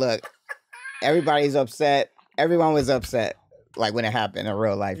 Look, everybody's upset. Everyone was upset, like when it happened in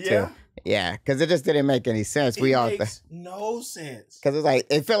real life too. Yeah, because it just didn't make any sense. It makes no sense. Because it's like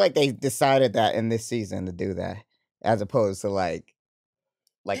it felt like they decided that in this season to do that, as opposed to like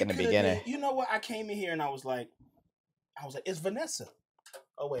in the beginning. You know what? I came in here and I was like, it's Vanessa.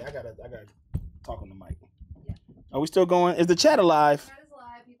 Oh wait, I gotta talk on the mic. Yeah. Are we still going? Is the chat alive? The chat is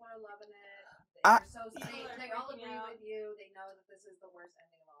live. People are loving it. They all agree with you. They know that this is the worst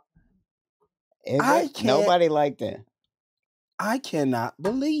ending of all time. Nobody liked it. I cannot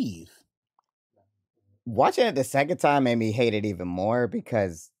believe. Watching it the second time made me hate it even more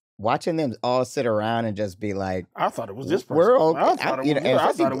because watching them all sit around and just be like, I thought it was this person. We're okay. I thought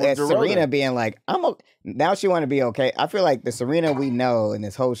it was Serena being like, now she want to be okay. I feel like the Serena we know in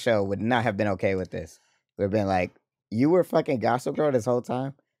this whole show would not have been okay with this. Would have been like, you were fucking Gossip Girl this whole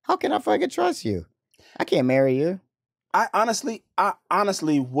time? How can I fucking trust you? I can't marry you. I honestly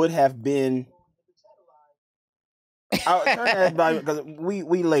would have been. I'll turn that by because we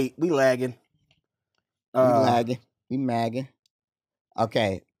late, we lagging. We magging.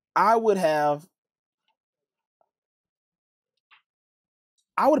 Okay. I would have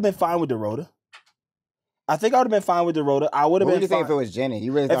been fine with Dorota. I think I would have been fine with Dorota. I would have been. What do you fine. think if it was Jenny?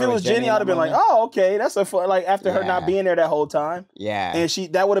 You really? If it was Jenny, I'd have been like, oh, okay, that's a fun. Like after her not being there that whole time. Yeah. And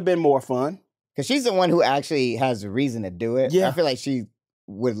that would have been more fun. Because she's the one who actually has a reason to do it. Yeah. I feel like she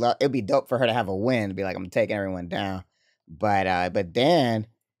would love. It'd be dope for her to have a win. To be like, I'm taking everyone down. But Dan,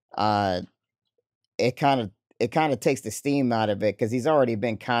 it kind of takes the steam out of it because he's already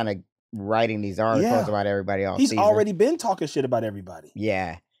been kind of writing these articles about everybody all season. He's already been talking shit about everybody.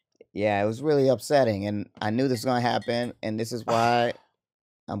 Yeah. Yeah, it was really upsetting, and I knew this was going to happen, and this is why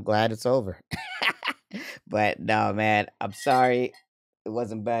I'm glad it's over. But no, man, I'm sorry it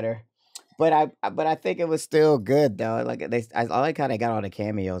wasn't better. But I think it was still good though. Like I like how they got all the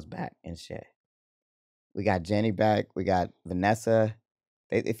cameos back and shit. We got Jenny back. We got Vanessa.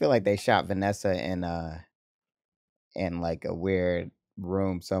 They feel like they shot Vanessa in like a weird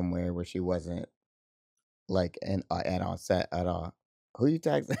room somewhere where she wasn't like on set at all. Who you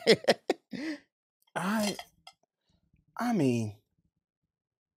texting? I mean,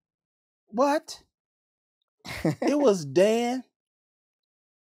 what? It was Dan.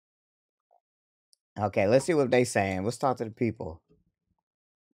 Okay, let's see what they saying. Let's talk to the people.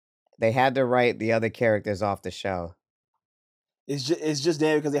 They had to write the other characters off the show. It's just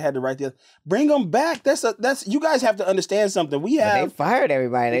Dan because they had to write the other. Bring them back. That's you guys have to understand something. They fired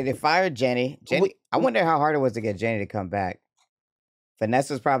everybody. They fired Jenny. I wonder how hard it was to get Jenny to come back.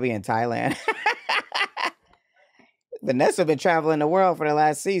 Vanessa's probably in Thailand. Vanessa been traveling the world for the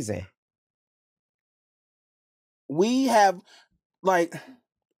last season. We have like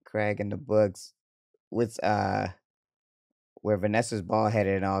Craig in the books. With where Vanessa's bald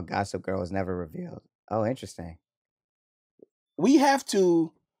headed and all Gossip Girl was never revealed. Oh, interesting. We have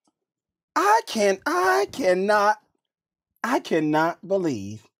to. I cannot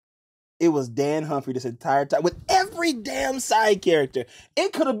believe it was Dan Humphrey this entire time with every damn side character.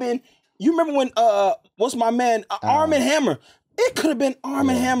 It could have been. You remember when what's my man Arm and Hammer? It could have been Arm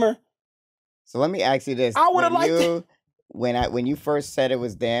and Hammer. So let me ask you this: I would have liked it when you first said it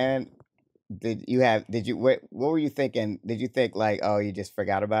was Dan. What were you thinking? Did you think like, oh, you just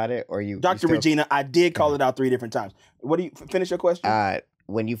forgot about it, or Dr. Regina? I did call it out 3 different times. What do you finish your question?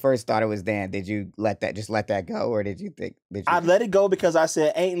 When you first thought it was Dan, did you let that go, or did you think? I let it go because I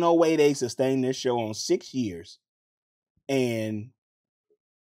said, ain't no way they sustained this show on 6 years, and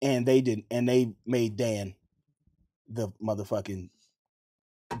they didn't, and they made Dan the motherfucking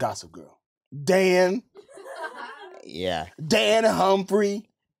Gossip Girl. Dan, yeah, Dan Humphrey.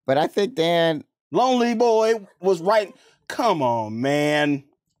 But I think Dan, Lonely Boy, was right. Come on, man.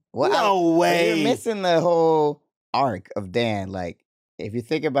 Well, no way. You're missing the whole arc of Dan. Like, if you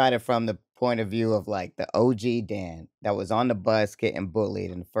think about it from the point of view of like the OG Dan that was on the bus getting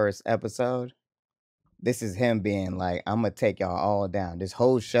bullied in the first episode, this is him being like, I'm going to take y'all all down. This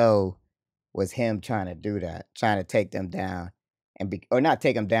whole show was him trying to do that, trying to take them down or not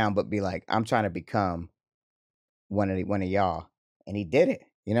take them down, but be like, I'm trying to become one of y'all. And he did it.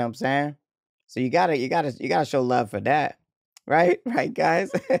 You know what I'm saying? So you gotta show love for that. Right, guys?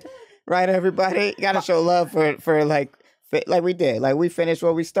 Right, everybody? You gotta show love for like we did. Like we finished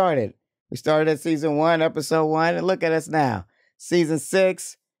what we started. We started at season 1, episode 1, and look at us now. Season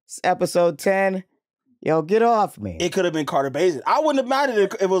 6, episode 10. Yo, get off me. It could have been Carter Bazin. I wouldn't have minded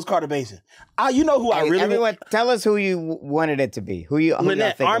if it was Carter Bazin. You know who I really everyone tell us who you wanted it to be.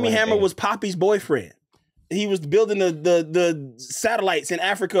 Lynette. Armie Hammer was Poppy's boyfriend. He was building the satellites in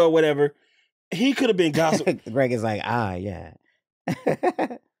Africa or whatever. He could have been Gossip. Greg is like, yeah. Dorota on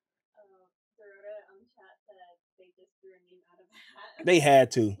chat said they just threw a name out of a hat. They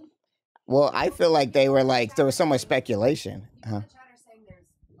had to. Well, I feel like they were like, there was so much speculation. The chat are saying there's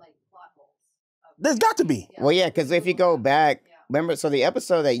like plot holes. There's got to be. Well, yeah, because if you go back, remember, so the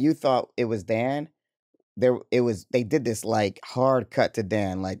episode that you thought it was Dan, they did this like hard cut to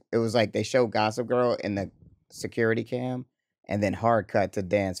Dan. Like it was like they showed Gossip Girl in the security cam and then hard cut to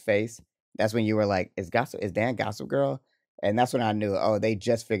Dan's face. That's when you were like, is Dan Gossip Girl? And that's when I knew, they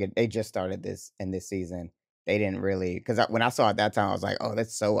just started this in this season. They didn't really, because when I saw it that time, I was like, oh,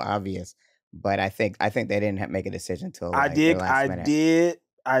 that's so obvious. But I think they didn't make a decision until like, the last minute.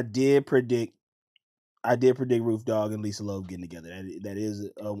 I did predict Roof Dogg and Lisa Loeb getting together. That is,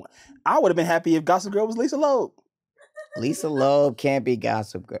 I would have been happy if Gossip Girl was Lisa Loeb. Lisa Loeb can't be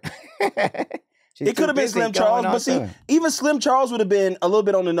Gossip Girl. It could have been Slim Charles, but see, even Slim Charles would have been a little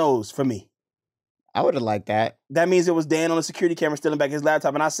bit on the nose for me. I would have liked that. That means it was Dan on the security camera stealing back his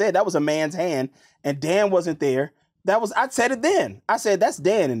laptop, and I said that was a man's hand, and Dan wasn't there. I said it then. I said that's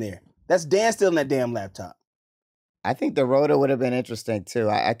Dan in there. That's Dan stealing that damn laptop. I think the Rhoda would have been interesting too.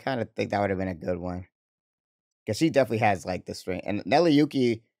 I kind of think that would have been a good one because she definitely has like the strength. And Nelly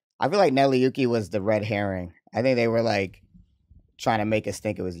Yuki, I feel like Nelly Yuki was the red herring. I think they were like trying to make us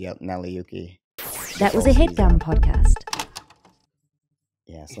think it was Nelly Yuki. That was a Headgum podcast.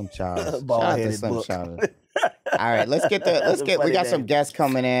 Yeah, Slim Charles. Shout out to Bald-headed Slim book. Charles. All right, let's get we got some guests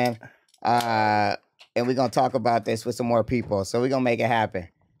coming in. And we're gonna talk about this with some more people. So we're gonna make it happen.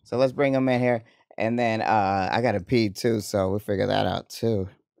 So let's bring them in here. And then I gotta pee too, so we'll figure that out too.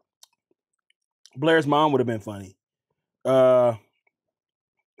 Blair's mom would have been funny.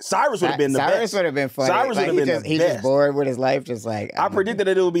 Cyrus would have been the best. Cyrus would have been funny. Cyrus would have been the He's best. just bored with his life, just like I predicted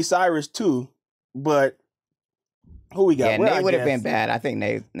that it would be Cyrus too, but who we got? Yeah, Well, Nate I would have guess been bad. I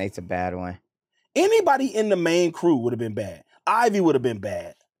think Nate's a bad one. Anybody in the main crew would have been bad. Ivy would have been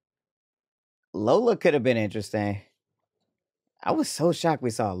bad. Lola could have been interesting. I was so shocked we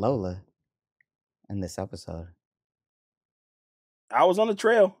saw Lola in this episode. I was on the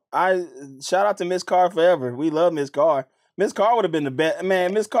trail. Shout out to Miss Carr forever. We love Miss Carr. Miss Carr would have been the best.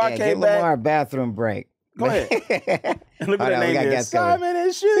 Man, Miss Carr Yeah, came give back. Lamar a bathroom break. Go ahead. Look Hold at on, the we name got there. guests coming. Simon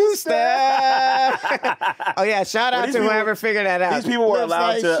and Schuster. Oh yeah, shout out these to people- whoever figured that out. These people were Lips allowed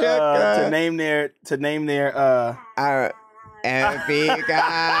like to sugar. name their Our happy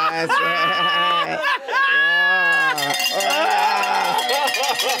guys.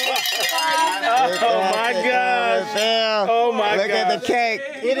 Oh my gosh. Oh my Look gosh. at the cake.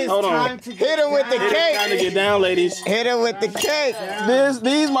 It is Hold on. time to Hit him with the It's time to cake. get down, ladies. Hit him with the cake.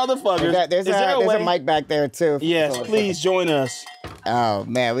 These motherfuckers. There's Is there a way? a mic back there too. Yes, please join us. Oh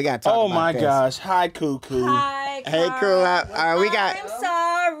man, we got to talk Oh about my this. gosh. Hi, Cuckoo. Hi, Hey, Kulap. All right, I'm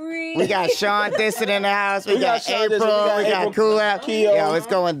sorry. we got Shaun Diston in the house. We got Shaun April. Diston, We got April Kulap. Quioh. Yo, it's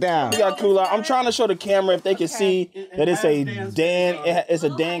going down. We got Kulap. I'm trying to show the camera if they can see that it's a Dan. It's a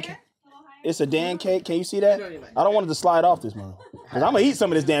Dan. It's a Dan cake. Can you see that? I don't want it to slide off this month. Because I'm going to eat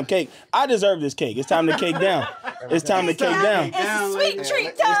some of this damn cake. I deserve this cake. It's time to cake down. It's time to cake down. It's sweet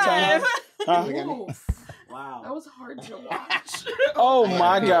treat time. Huh? Wow. That was hard to watch. Oh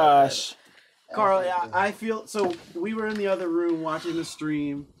my gosh. Carl, I feel so. We were in the other room watching the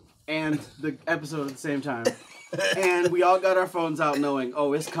stream and the episode at the same time, and we all got our phones out, knowing,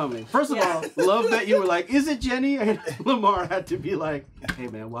 oh, it's coming. First of all, love that you were like, "Is it Jenny?" And Lamar had to be like, "Hey,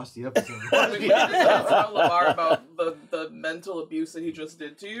 man, watch the episode." Watch the episode. Tell Lamar about the mental abuse that he just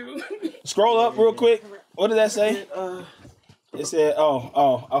did to you. Scroll up real quick. What did that say? It said,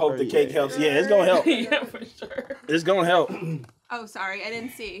 oh, I hope the cake helps. Yeah, it's going to help. Yeah, for sure. It's going to help. Oh, sorry, I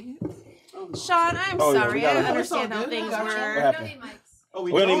didn't see. Sean, I'm Oh, yeah, sorry. we gotta- I don't understand how things What work. happened? Oh,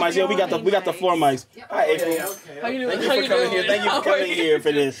 We don't need mics. Yeah, we got the floor mics. Hi, April. How you doing? Thank you for coming here. Thank you for coming here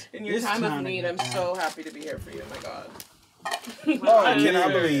for this. In your time of need, I'm so happy to be here for you. Oh my God. Oh, I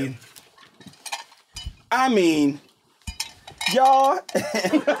cannot believe. I mean, y'all.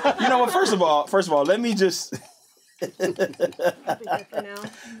 You know what? First of all, let me just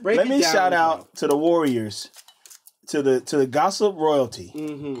let me shout out to the Warriors, to the gossip royalty,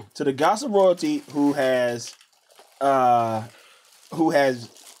 to the gossip royalty who has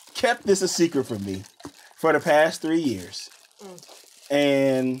kept this a secret from me for the past 3 years,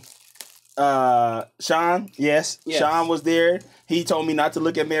 and Shaun, yes, Shaun was there. He told me not to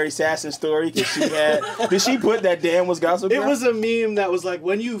look at Mary Sassen's story because she had. Did she put that Dan was Gossip Girl? It was a meme that was like,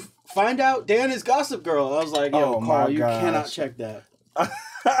 when you find out Dan is Gossip Girl. I was like, yo, Oh, Carl, my you gosh. cannot check that.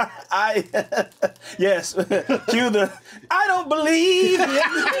 Yes. Cue the. I don't believe it.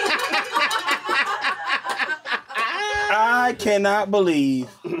 I cannot believe.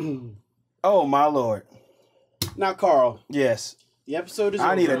 Oh my Lord. Now, Carl, Yes. the episode is over.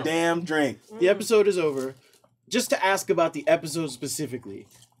 I need a damn drink. The episode is over. Just to ask about the episode specifically,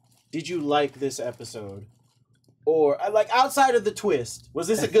 did you like this episode? Or, like, outside of the twist, was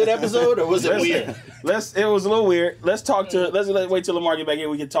this a good episode or was it weird? It was a little weird. Let's wait till Lamar get back here.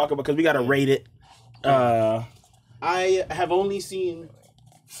 We can talk about because we gotta rate it. I have only seen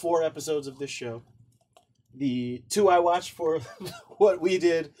 4 episodes of this show. The 2 I watched for what we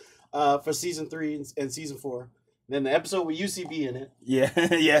did for season 3 and season 4. Then the episode with UCB in it. Yeah.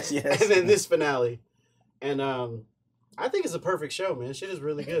 yes. And then this finale. And I think it's a perfect show, man. Shit is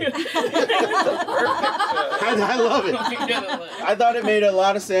really good. I love it. I thought it made a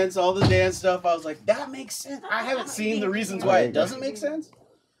lot of sense. All the dance stuff, I was like, that makes sense. I haven't seen the reasons why it doesn't make sense.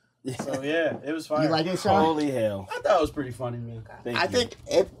 So yeah, it was fine. You like it, Shaun? Holy hell. I thought it was pretty funny, man. I think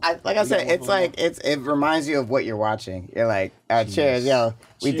like I said, it's like it reminds you of what you're watching. You're like, cheers, yo,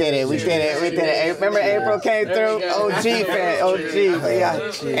 we did it. Remember April came through? OG fan, OG. Yeah.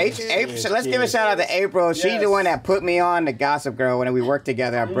 Let's give a shout out to April. She's the one that put me on the Gossip Girl when we worked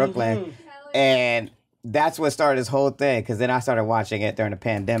together at Brooklyn, and that's what started this whole thing. Because then I started watching it during the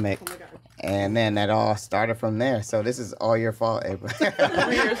pandemic, And then that all started from there. So this is all your fault, April. 3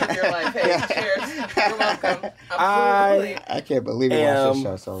 years of your life. Hey, cheers. You're welcome. Absolutely. I can't believe you watched this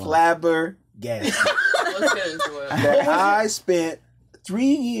show so long. Flabbergasted. Let's get into it. That I spent 3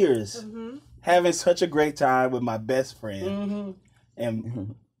 years having such a great time with my best friend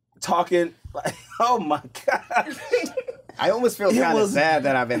and talking like, oh my God. I almost feel kind of sad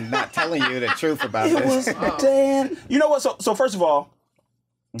that I've been not telling you the truth about this. Dan. You know what? So first of all,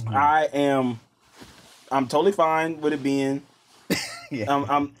 I'm totally fine with it being.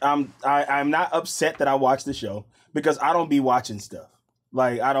 I'm not upset that I watched the show because I don't be watching stuff.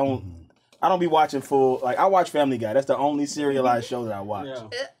 Like I don't be watching full. Like I watch Family Guy. That's the only serialized show that I watch.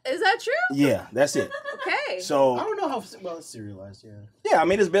 Is that true? Yeah, that's it. Okay. So I don't know how well it's serialized. Yeah, I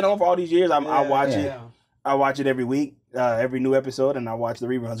mean it's been on for all these years. I watch it. Yeah. I watch it every week, every new episode, and I watch the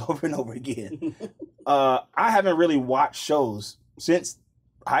reruns over and over again. I haven't really watched shows since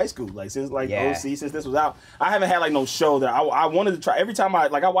high school, like since OC, since this was out. I haven't had like no show that I wanted to try. Every time I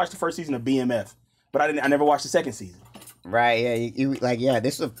watched the first season of BMF, but I never watched the second season. Right? Yeah, you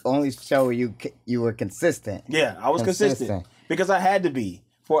this was the only show where you were consistent. Yeah, I was consistent because I had to be.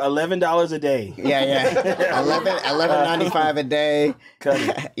 For $11 a day. Yeah. $11.95 a day. Cut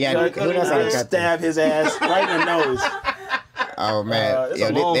it. Yeah, who knows how to cut stab his ass right in the nose. Oh man,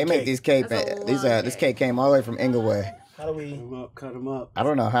 they make these cake. This cake came all the way from Inglewood. How do we cut them up? I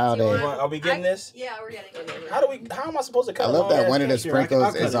don't know how they. Are we getting this? Yeah, we're getting it. How am I supposed to cut? I love that one of the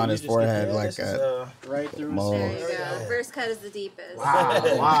sprinkles is on his forehead like a right through. Mold. There you go. First cut is the deepest.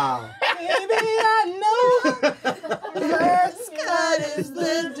 Wow. Baby, I know. First cut is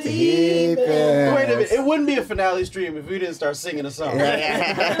the deepest. Wait a minute. It wouldn't be a finale stream if we didn't start singing a song.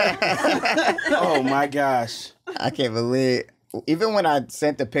 Oh my gosh. I can't believe. Even when I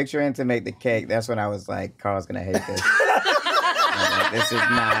sent the picture in to make the cake, that's when I was like, Carl's gonna hate this. Like, this is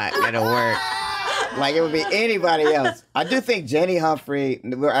not gonna work. Like it would be anybody else. I do think Jenny Humphrey,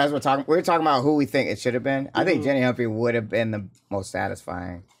 as we're talking about who we think it should have been. I think Jenny Humphrey would have been the most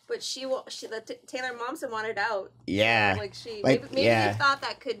satisfying. But Taylor Momsen wanted out. Yeah. Maybe they thought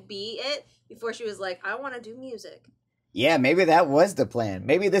that could be it before she was like, I want to do music. Yeah, maybe that was the plan.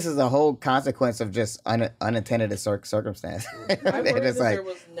 Maybe this is a whole consequence of just unintended circumstance. I worry that there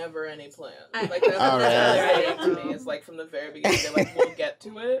was never any plan. Like that's to me. It's like from the very beginning, they're like, we'll get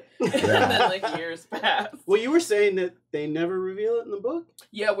to it, and then like years pass. Well, you were saying that they never reveal it in the book.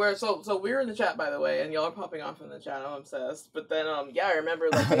 Yeah, so we were in the chat, by the way, and y'all are popping off in the chat. I'm obsessed. But then I remember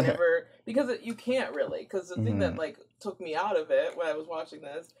like they never because you can't really because the thing that like took me out of it when I was watching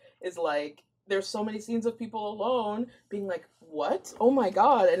this is like. There's so many scenes of people alone being like, what? Oh my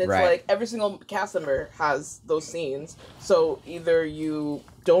God. And it's like every single cast member has those scenes. So either you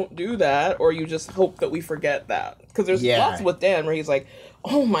don't do that or you just hope that we forget that. Because there's lots with Dan where he's like,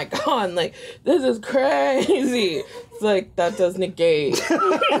 oh my God, like, this is crazy. It's like, that does negate.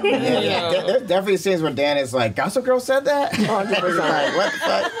 There's definitely scenes where Dan is like, Gossip Girl said that? 100%. Like, what the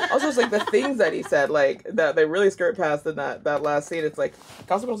fuck? Also, it's like the things that he said, like, that they really skirt past in that last scene. It's like,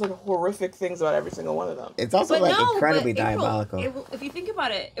 Gossip Girl's like horrific things about every single one of them. It's also incredibly diabolical. If you think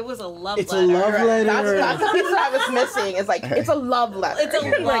about it, it was a love letter. It's a love letter. That's the piece that I was missing. It's like, it's a love letter. It's a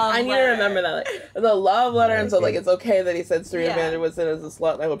love like, I need to remember that. Like, it's a love letter, and so, like, it's okay that he said Serena Van Der Woodson is a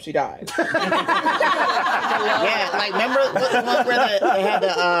slut, and I hope she dies. Yeah, like, remember the one where they had the,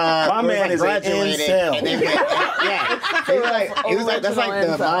 my man is an incel. He was like, that's like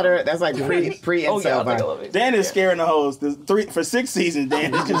the moderate, that's like pre-incel vibe. Dan is scaring the hoes. For 6 seasons,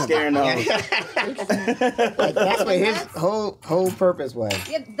 Dan is just scaring the hoes. Like, that's what his whole purpose was.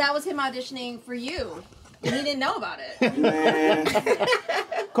 Yeah, that was him auditioning for you. And he didn't know about it. Man.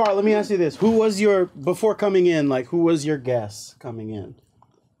 Carl, let me ask you this. Before coming in, like, who was your guess coming in?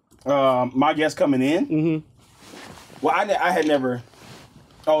 My guess coming in? Mm-hmm. Well, I had never...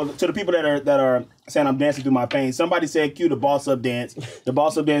 Oh, to the people that are saying I'm dancing through my pain, somebody said cue the Boss Up Dance. The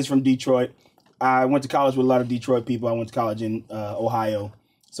Boss Up Dance from Detroit. I went to college with a lot of Detroit people. I went to college in Ohio.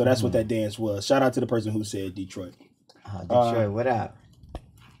 So that's what that dance was. Shout out to the person who said Detroit. Detroit, what up?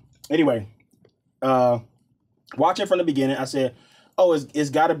 Anyway, watching from the beginning, I said, oh, it's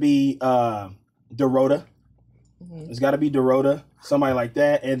got to be Dorota. Mm-hmm. It's got to be Dorota, somebody like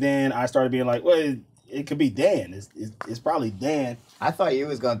that. And then I started being like, well, it could be Dan. It's probably Dan. I thought you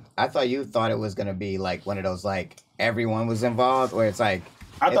thought it was gonna be like one of those like everyone was involved, where it's like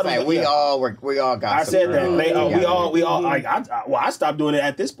we all got. I said that we all like I stopped doing it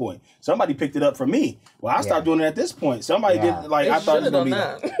at this point. Somebody picked it up from me. Well, I stopped doing it at this point. Somebody did like I thought it was gonna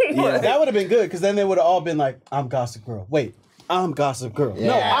be. Yeah, that would have been good because then they would have all been like, I'm Gossip Girl. Wait. I'm Gossip Girl. Yeah.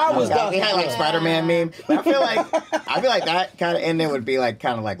 No, I was Gossip We had like Girl. Spider-Man meme. But I feel like that kind of ending would be like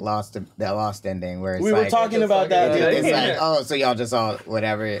kind of like that Lost ending where it's We like, were talking about that. It's like, oh, so y'all just all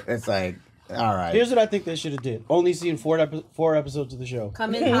whatever. It's like, all right. Here's what I think they should have did. Only seen four episodes of the show.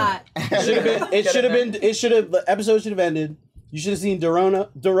 Come in hot. The episode should have ended. You should have seen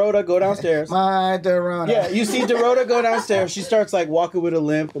Dorota go downstairs. My Dorota. Yeah, you see Dorota go downstairs. She starts like walking with a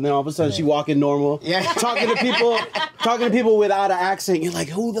limp, and then all of a sudden she walking normal. Yeah. Talking to people without an accent. You're like,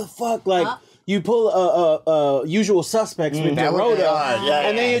 who the fuck? Like, you pull Usual Suspects with that would be Dorota, hard. Yeah,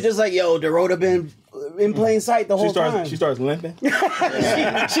 and then you're just like, yo, Dorota been in plain sight the whole time. She starts limping. She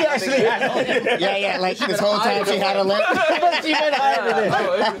actually had Yeah, like this whole time she had a limp. but she been hiding it.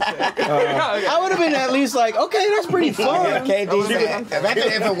 I would have been at least like, okay, that's pretty fun. KD said, imagine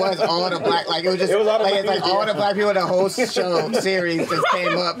if it was all the black, like it was just, all the black people in the whole show series just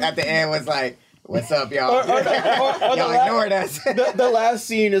came up at the end was like, what's up, y'all? Y'all ignored us. The last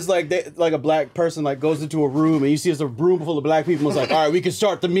scene is like a black person like goes into a room and you see it's a room full of black people. It's like, all right, we can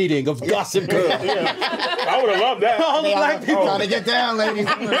start the meeting of Gossip Girl. I would have loved that. All the black people trying to get down, ladies.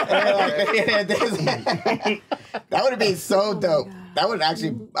 That would have been so dope. That would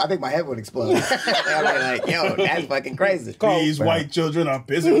actually, I think my head would explode. I'd be like, yo, that's fucking crazy. These white children are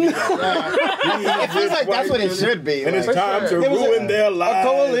busy. It feels like that's what it should be. And it's time to ruin their lives. A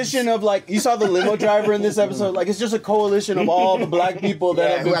coalition of like, you saw the limo driver in this episode. Like, it's just a coalition of all the black people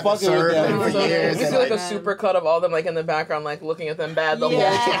that have been fucking with them for years. You see like a super cut of all of them like in the background, like looking at them bad the whole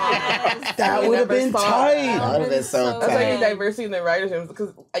time. That would have been tight. That would have been so That's tight. like diversity in the writers' rooms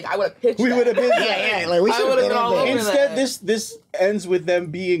because like I would have pitched. We would have been. Yeah, like we I should would've have been all over been Instead, that. this ends with them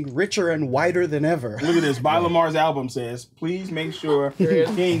being richer and whiter than ever. Look at this. By Lamar's album says, please make sure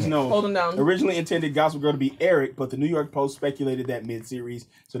Kings know. Hold him down. Originally intended Gossip Girl to be Eric, but the New York Post speculated that mid-series,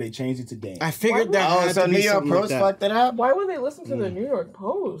 so they changed it to Dan. I figured that. Oh, had so to be New York something like Post that. fucked it up? Why would they listen to the New York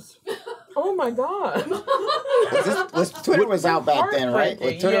Post? Oh my god. Twitter was out back then, right?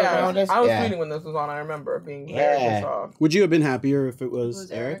 Was Twitter around this? I was Yeah. tweeting when this was on. I remember being very pissed off. Would you have been happier if it was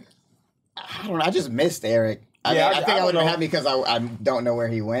Eric? I don't know. I just missed Eric. I think I would have been happy because I don't know where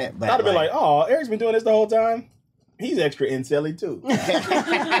he went. But I'd have been like, oh, Eric's been doing this the whole time. He's extra incelly too. Like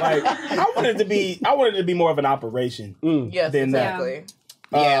I wanted it to be more of an operation. Yes, than exactly.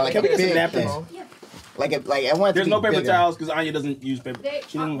 like can we get some big napkins? thing. Like I want. There's to no be paper bigger. towels because Anya doesn't use paper. They're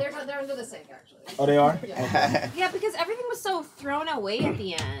under the sink, actually. Oh, they are? Yeah, because everything was so thrown away at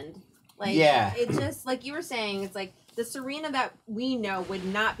the end. Like, Yeah. it just, like you were saying, it's like the Serena that we know would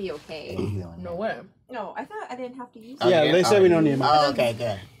not be okay. No way. No, I thought I didn't have to use it. Yeah, they said we don't need them. Oh, okay,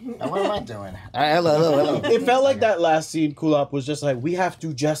 good. Now, what am I doing? Hello. It felt like that last scene, Kulap, was just like, we have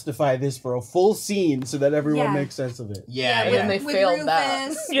to justify this for a full scene so that everyone Yeah. makes sense of it. Yeah, and they with failed Rufus,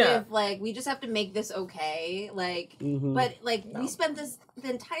 that. Yeah. with like we just have to make this okay. Like, Mhm. but like we spent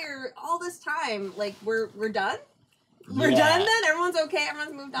all this time. Like we're done. We're Yeah. done then. Everyone's okay.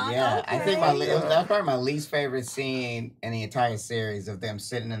 Everyone's moved on. Yeah, Okay. I think that's probably my least favorite scene in the entire series of them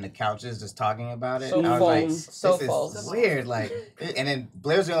sitting in the couches just talking about it. So And I was false. like, So this false. is weird. Like, and then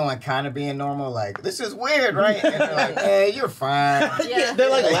Blair's the only one kind of being normal. Like, this is weird, right? And they're like, hey, you're fine. Yeah. They're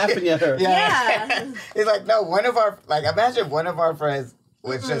like laughing at her. Yeah. It's like, no, imagine one of our friends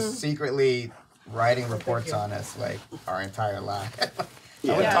was just secretly writing reports on us like our entire life.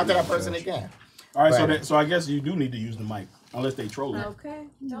 I would talk to that person again. All right, But- so I guess you do need to use the mic, unless they troll you. Okay.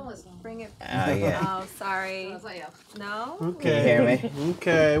 Don't listen. Bring it. Yeah. Oh, sorry. That's like, yeah. No. Can Okay. you hear me?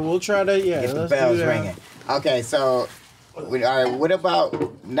 Okay, we'll try to, Get the let's bells do that. ringing. Okay, so, all right, what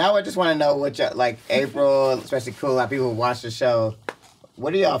about, now I just want to know what y'all, like April, especially Cool, a lot of people who watch the show,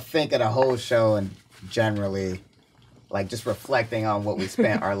 what do y'all think of the whole show and generally, like just reflecting on what we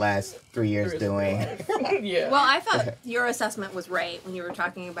spent our last 3 years doing? Yeah. Well, I thought your assessment was right when you were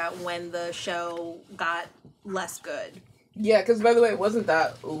talking about when the show got less good. Yeah, because by the way, it wasn't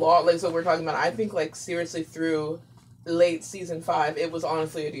that long. Like, so we're talking about, I think, like, seriously, through late season 5, it was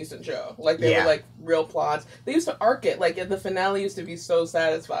honestly a decent show. Like, they were, like, real plots. They used to arc it. Like, the finale used to be so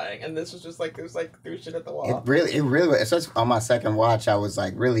satisfying, and this was just, like, there's, like, threw shit at the wall. It really was, especially on my second watch, I was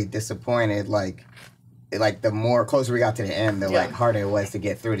like really disappointed, like the more closer we got to the end, the like harder it was to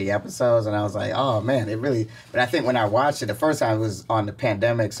get through the episodes, and I was like, oh man, it really. But I think when I watched it the first time, it was on the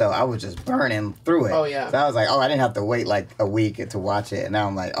pandemic, so I was just burning through it. Oh, yeah. So I was like, oh, I didn't have to wait like a week to watch it, and now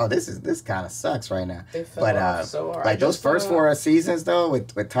I'm like, oh, this kind of sucks right now. They fell But off so hard. like those first 4 seasons though,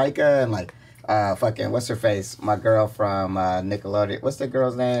 with Taika and like fucking what's her face, my girl from Nickelodeon. What's the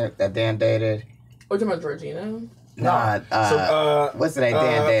girl's name that Dan dated? We're talking about Georgina? What's the name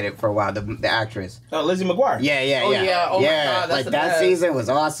Dan dated for a while? The actress. Lizzie McGuire. Yeah. Oh, yeah. Oh, my God, that's like the that best. season was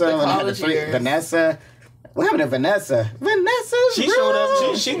awesome. The And then college years. Vanessa. What happened to Vanessa? She showed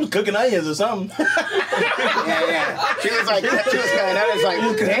up. She was cooking onions or something. Yeah. She was like, she was crying out. It's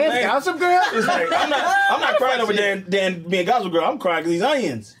like, damn, Gossip Girl. It's like, I'm not crying over Dan being Gossip Girl. I'm crying because these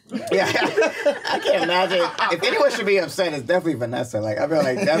onions. Yeah, I can't imagine. If anyone should be upset, it's definitely Vanessa. Like, I feel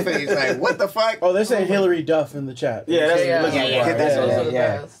like definitely, it's like, what the fuck? Oh, they're saying Hillary Duff in the chat. Yeah,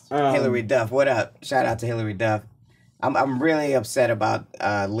 that's Hillary Duff. What up? Shout out to Hillary Duff. I'm really upset about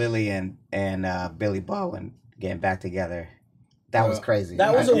Lily and Billy Baldwin getting back together. That was crazy.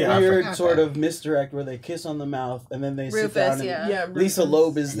 That was a weird sort of misdirect where they kiss on the mouth and then they sit down and Lisa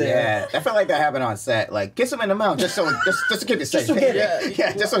Loeb is there. Yeah, I felt like that happened on set. Like, kiss him in the mouth just to keep it safe.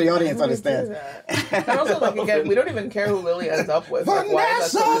 Just so the audience understands. And also, like, again, we don't even care who Lily ends up with. Like, why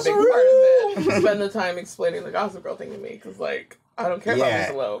is that such a big part of it? Spend the time explaining the Gossip Girl thing to me, because, like, I don't care about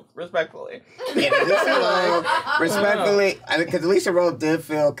Lisa Loeb, respectfully. Yeah, Lisa Loeb, respectfully, because Lisa Loeb did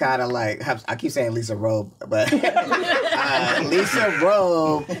feel kind of like, I keep saying Lisa Loeb, but Lisa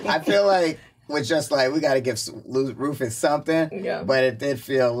Loeb, I feel like was just like, we got to give Rufus something, but it did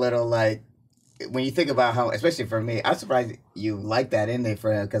feel a little like, when you think about how, especially for me, I'm surprised you like that ending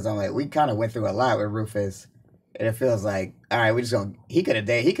for him, because I'm like, we kind of went through a lot with Rufus, and it feels like, all right, we just gonna, he could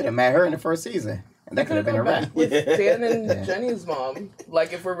have met her in the first season. That could have been a wrap. With Dan and Jenny's mom.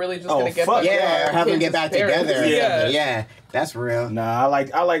 Like, if we're really just going to get back together. Or have them get back together. Yeah, that's real. Nah, I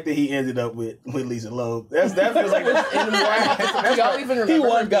like that he ended up with Lisa Loeb. That feels like... Do y'all even remember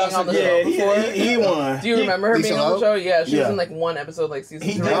her being on the show before? He won. Do you remember her being on the show? Yeah, she was in, like, one episode, like, season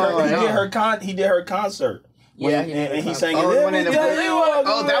 3. He did her concert. Yeah, and he sang it.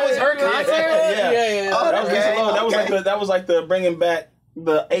 Oh, that was her concert? Yeah. Oh, that was like the bringing back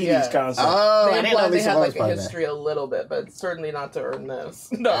the 80s concert. Oh, they had like a history a little bit, but certainly not to earn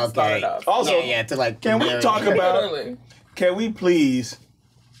this. No, start it up. Also, to like, can we talk about? Can we please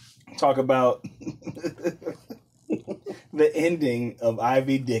talk about the ending of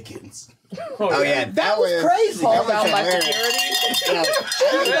Ivy Dickens? Oh yeah, that was crazy. Called out by security.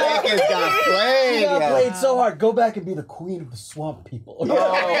 Dickens got played. She got played so hard. Go back and be the queen of the swamp people. That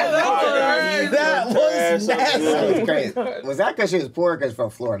was nasty. That was crazy. Was that because she was poor? Because from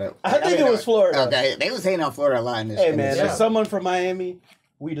Florida? I think it was Florida. Okay, they was hating on Florida a lot in this. Hey man, as someone from Miami,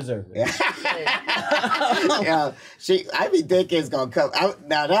 we deserve it. Ivy Dickens gonna come out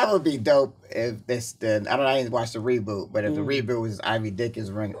now. That would be dope if this. I didn't watch the reboot, but if the reboot was Ivy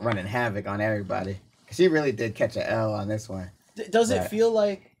Dickens running havoc on everybody, she really did catch an L on this one. Does it feel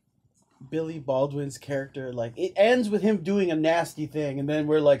like Billy Baldwin's character, like it ends with him doing a nasty thing, and then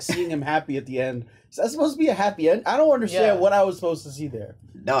we're like seeing him happy at the end? Is that supposed to be a happy end? I don't understand what I was supposed to see there.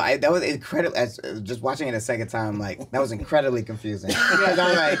 No, that was incredible. Just watching it a second time, like, that was incredibly confusing. Because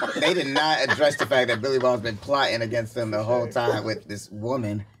I'm like, they did not address the fact that Billy Baldwin's been plotting against them the whole time with this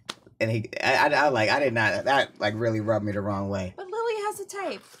woman, and that really rubbed me the wrong way. But Lily has a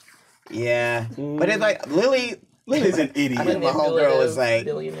type. Yeah, but it's like Lily's an idiot. I think my homegirl was like,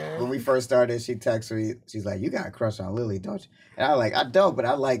 when we first started, she texted me, she's like, "You got a crush on Lily, don't you?" And I was like, "I don't, but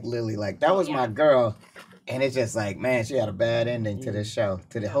I like Lily. Like, that was my girl." And it's just like, man, she had a bad ending to this show,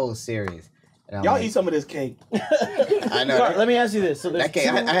 to the whole series. Y'all eat some of this cake. I know. Let me ask you this. So that cake,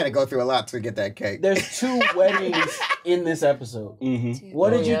 I had to go through a lot to get that cake. There's 2 weddings in this episode. Mm-hmm.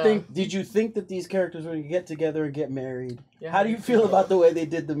 What did you think? Did you think that these characters were going to get together and get married? Yeah. How do you feel about the way they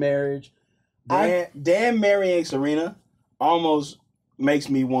did the marriage? Dan marrying Serena almost makes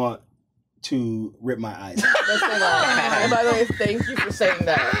me want to rip my eyes out. And by the way, thank you for saying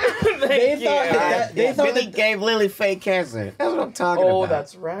that. They thought Billy gave Lily fake cancer. That's what I'm talking about. Oh,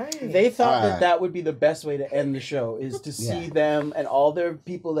 that's right. They thought that would be the best way to end the show, is to see them and all their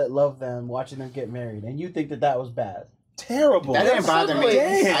people that love them watching them get married. And you think that was bad? Terrible. That didn't bother me.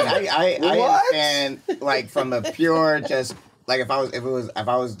 I understand, like, from a pure just like if I was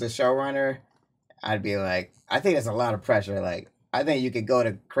the showrunner, I'd be like, I think there's a lot of pressure. Like, I think you could go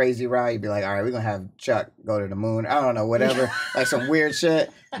the crazy route. You'd be like, all right, we're going to have Chuck go to the moon. I don't know, whatever. Like some weird shit.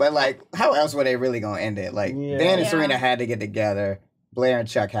 But, like, how else were they really going to end it? Like, Dan and Serena had to get together. Blair and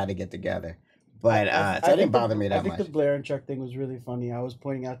Chuck had to get together. But so it didn't bother me that much. I think the Blair and Chuck thing was really funny. I was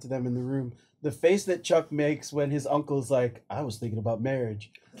pointing out to them in the room the face that Chuck makes when his uncle's like, I was thinking about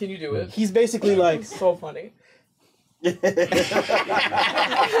marriage. Can you do it? He's basically like... so funny. And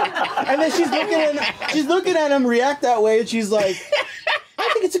then she's looking at him react that way, and she's like, I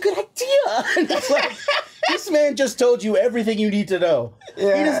think it's a good idea. And it's like, this man just told you everything you need to know.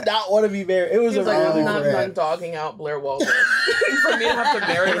 Yeah. He does not want to be married. It was He's I'm not done dogging out Blair Walter. For me to have to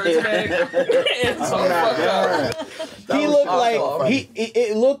marry her today, it's so fucked up. He looked like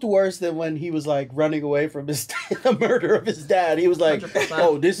it looked worse than when he was like running away from his the murder of his dad. He was like, 100%.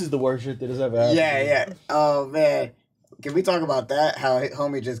 Oh, this is the worst shit that has ever happened. Yeah. Oh man. can we talk about that? How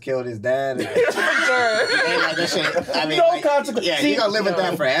homie just killed his dad? For sure. Like that shit, I mean, No like, consequence. yeah, See, you gonna live with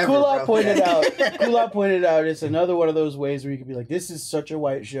that forever. Kulap bro. pointed out it's another one of those ways where you can be like, this is such a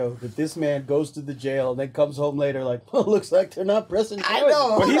white show that this man goes to the jail and then comes home later like, well, looks like they're not pressing charges. I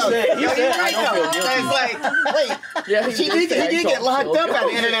know. But he said, I don't feel guilty. It's like, wait, Yeah, he did get locked up at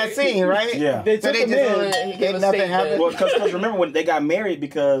the end of that scene, right? Yeah. They So took they him in. just did nothing happen. Well, because remember when they got married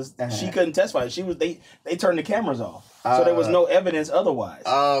because she couldn't testify. They turned the cameras off, so there was no evidence otherwise.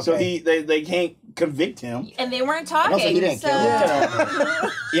 Okay. So they can't convict him. And they weren't And also, talking. he didn't so. kill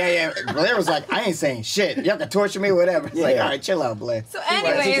him. Yeah. Blair was like, I ain't saying shit. Y'all can torture me, whatever. It's like, all right, chill out, Blair. So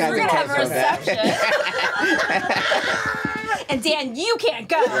anyways, we're going to have a reception. And Dan, you can't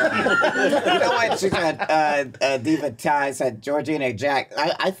go. You know what? She said, Diva Ty said, Georgina Jack.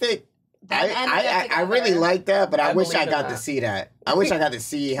 I think, I really like that, but I wish I got to see that. I wish I got to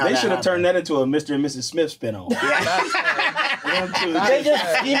see how They that should have happened. turned that into a Mr. and Mrs. Smith spinoff. They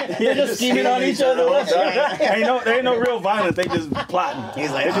just scheming on each other. There ain't no real violence. They just plotting.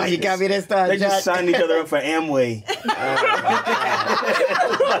 He's like, oh, you got me this time, They Jack. just signed each other up for Amway.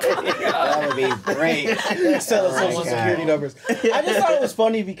 That would be great. Selling social security numbers. I just thought it was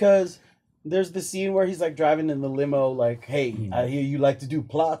funny because there's the scene where he's like driving in the limo, like, hey, I hear you like to do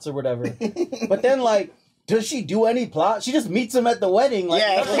plots or whatever. But then, like, does she do any plot? She just meets him at the wedding. Like,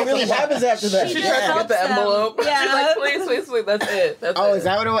 nothing really happens after that. She tries to get the envelope. Yeah. She's like, please, that's it. That's Oh, it. is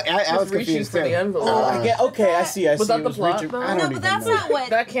that what it was? I was reaches confused for too. the envelope. Oh, I get. Okay, I see. Was that It the plot, reaching- though? I don't No, even but that's know. not what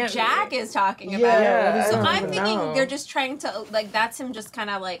That can't Jack is talking about. Yeah, So I don't I'm even thinking know. they're just trying to, like, that's him just kind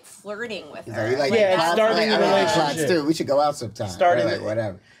of, like, flirting with He's her. like, you like Yeah, plots? starting Like, the I like plots relationship. too. We should go out sometime. Starting Or like the-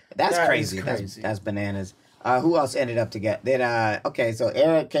 whatever. That's That crazy. is crazy. That's bananas. Who else ended up together? Okay, so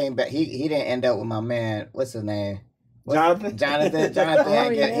Eric came back. He didn't end up with my man. What's his name? Jonathan?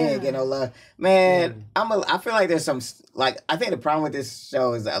 He ain't get no love. Man, I feel like there's some, like, I think the problem with this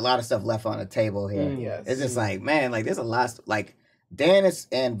show is a lot of stuff left on the table here. Yes. It's just like, man, like, there's a lot, like, Dan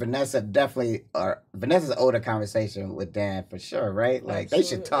and Vanessa definitely are, Vanessa's older conversation with Dan for sure, right? Like, they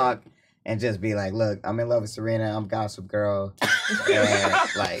should talk and just be like, look, I'm in love with Serena, I'm Gossip Girl. And,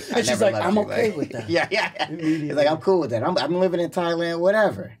 like, I And she's never like, loved I'm you. okay Like, with that. Yeah. He's like, I'm cool with that. I'm living in Thailand,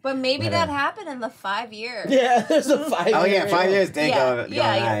 whatever. But maybe But, that happened in the 5 years. Yeah, there's a 5 year. Oh, yeah, 5 years they go.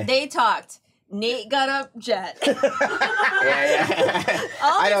 Yeah. They talked. Nate got a jet. Yeah.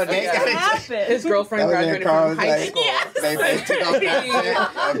 All I know, these Nate things got a jet. happened. His girlfriend That was graduated their from high cause, school. Yes. They took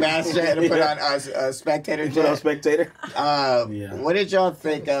off a bass jet and put on a spectator Put on jet. Spectator. Yeah. What did y'all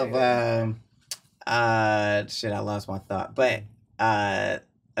think of? Shit, I lost my thought. But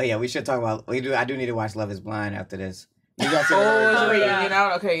oh yeah, we should talk about. I do need to watch Love Is Blind after this. You guys seen Oh, is it? the reunion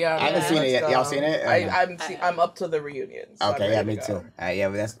out? Okay, yeah. I haven't seen it yet. let's Y'all go. seen it? I'm up to the reunion. So I'm Okay, ready yeah, to me go. too. Yeah,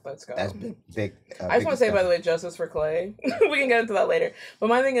 but Let's go. that's big. I just want to say, by the way, justice for Clay. We can get into that later. But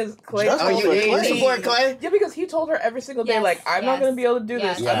my thing is, Clay. Justice for you support Clay? Yeah, because he told her every single day, Yes, like, I'm not yes, going to be able to do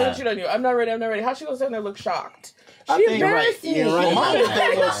this. yes. I'm going to cheat on you. I'm not ready. How's she going to stand there and look shocked? I She think you're right. embarrassed me. You're right. My whole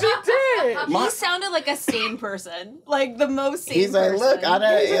thing was- She did. He sounded like a sane person. Like the most sane He's like, person. look,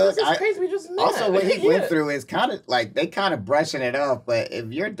 This is crazy. We just met. Also, what he Yeah. went through is kind of like they kind of brushing it off. But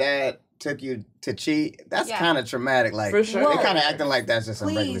if your dad took you to cheat, that's Yeah. kind of traumatic. Like For sure. they kind of acting like that's just some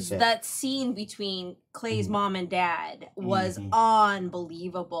regular Please, shit. that scene between Clay's mom and dad was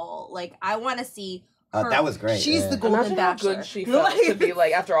unbelievable. Like, I want to see her. That was great. She's yeah. the golden Imagine how bachelor. good she felt to be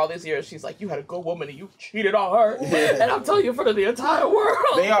like, after all these years, she's like, you had a good woman and you cheated on her. And I'm telling you in front of the entire world.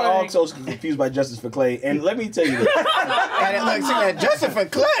 They are all Like, so confused by Justice for Clay. And let me tell you this. And it looks like Justin for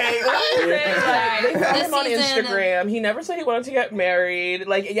Clay. They found This him on season- Instagram. He never said he wanted to get married.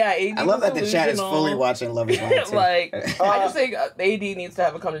 Like, yeah, AD I love was that the chat is delusional. fully watching Love Is Blind too. Like, I just think AD needs to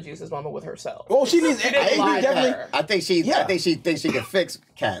have a come to Jesus moment with herself. Oh, she needs. didn't AD lie to definitely. her. I think she thinks she can fix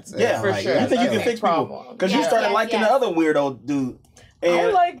cats. Yeah, For sure. You think you can That's fix the people? problem. Because you Yes, started yes, liking yes. the other weirdo dude. I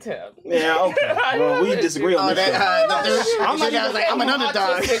And liked him. yeah, okay. I Well, we wanted disagree on Oh, this. that, show. I'm not even like, I'm an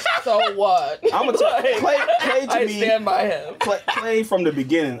underdog. Autistic, so what? I'm gonna tell Clay to I me. stand by him. Clay from the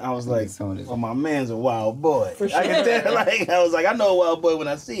beginning, I was like, "Oh, my man's a wild boy." For I can sure. tell. Like, I was like, "I know a wild boy when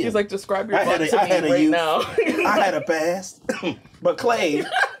I see him." He's like, describe your I had butt a- to I had me a right youth. now. I had a past, but Clay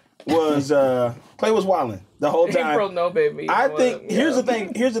was wilding the whole time. April, no baby. I Well, think here's yeah. the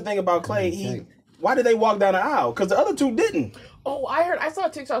thing. Here's the thing about Clay. Why did they walk down the aisle? Because the other two didn't. Oh, I saw a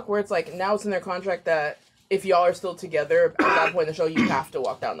TikTok where it's like, now it's in their contract that if y'all are still together at that point in the show, you have to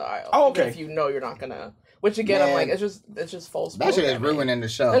walk down the aisle. Oh, Even okay. if you know you're not gonna. Which again, I'm Man. like, it's just false. That shit is programming. ruining the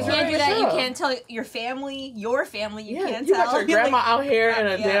show. That's You can't do right. that. You Sure. can't tell your family. You Yeah, can't you tell. got your grandma out here in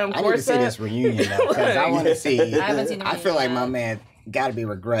a damn I need to see corset. this reunion though, because I want to see. I haven't seen the I feel reunion like my yet. man got to be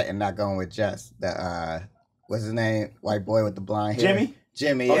regretting not going with Jess. what's his name? White boy with the blonde hair. Jimmy?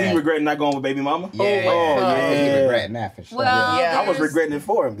 Jimmy, Oh, yeah. he regretting not going with baby mama? Yeah. Oh, yeah. He regretting that for sure. Well, I was regretting it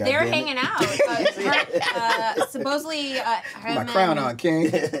for him, They're goddammit. hanging out. Supposedly, him My crown on,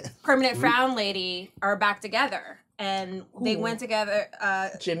 King. Permanent Frown Lady are back together. And they went together.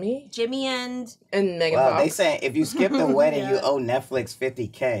 Jimmy and Megan Well, Fox. they saying if you skip the wedding, you owe Netflix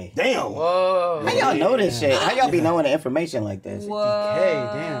 $50K. Damn. Whoa. How y'all know this shit? How y'all be knowing the information like this?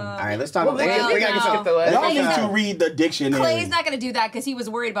 Whoa. Damn. All right, let's talk. Well, we gotta get some. Y'all need to read the dictionary. Clay's not going to do that because he was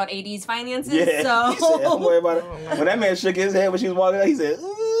worried about AD's finances. Yeah. So He said, don't worry about it. When that man shook his head when she was walking out, he said,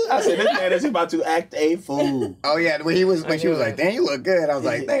 "Ooh." I said, this man is about to act a fool. Oh yeah, when she was like, "Damn, you look good." I was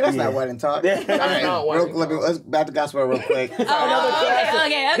like, "Dang, that's not wedding talk." All right, let's back to gospel real quick.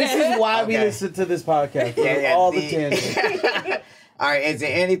 Okay. This is why we listen to this podcast. All the tangents. All right, is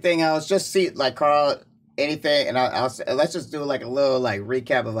there anything else? Just see, like, Carl, anything, and I'll let's just do like a little like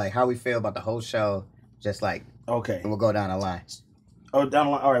recap of like how we feel about the whole show. Just like, okay, and we'll go down the line. Oh, down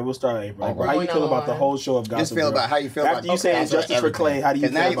the line. All right, we'll start with April. Okay. How you feel about the whole show of Gossip Just feel Girl? about how you feel After about you saying justice for Clay, how do you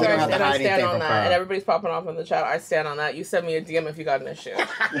feel now you about don't have that? to hide I stand anything on from that, Carl. and everybody's popping off in the chat. I stand on that. You send me a DM if you got an issue.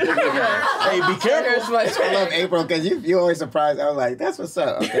 Hey, be careful. I love April because you always surprised. I was like, that's what's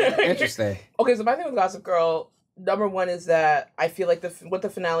up. Okay, interesting. Okay, so my thing with Gossip Girl, number one is that I feel like what the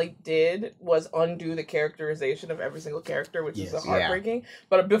finale did was undo the characterization of every single character, which is heartbreaking.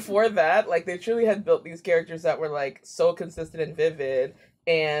 But before that, like, they truly had built these characters that were like so consistent and vivid,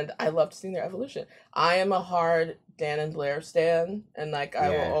 and I loved seeing their evolution. I am a hard Dan and Blair stan, and like I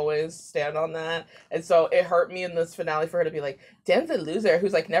will always stand on that. And so it hurt me in this finale for her to be like, Dan's a loser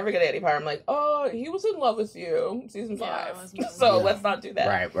who's like never gonna get any power. I'm like, oh, he was in love with you, season 5. So let's not do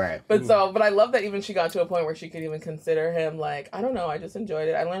that. Right. But but I love that even she got to a point where she could even consider him like, I don't know, I just enjoyed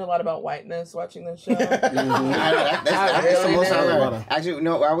it. I learned a lot about whiteness watching this show. That's the most I learned. Actually,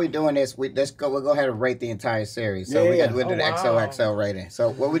 while we're doing this, we'll go ahead and rate the entire series. So we'll do the XOXO rating.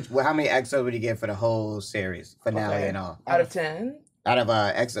 So how many XOs would you give for the whole series finale and all? Out of 10. Out of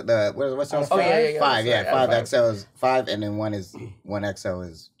what's those? 5? Yeah. 5, yeah. 5 XOs, 5, and then one XO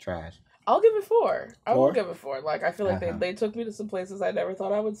is trash. I'll give it 4. I will give it 4. Like, I feel like they took me to some places I never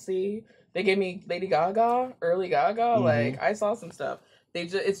thought I would see. They gave me Lady Gaga, early Gaga. Mm-hmm. Like, I saw some stuff.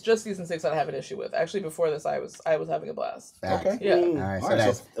 It's just season 6 that I have an issue with. Actually, before this, I was having a blast. Okay. Yeah. All right. So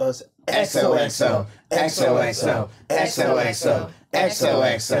that's XOXO, XOXO, XOXO,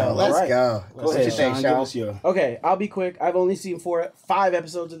 XOXO. Let's go. Go ahead, Shaun. Give us your... Okay, I'll be quick. I've only seen 5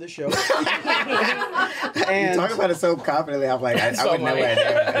 episodes of this show. And you talk about it so confidently. I'm like, I would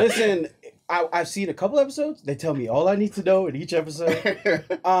never. Listen, I've seen a couple episodes. They tell me all I need to know in each episode.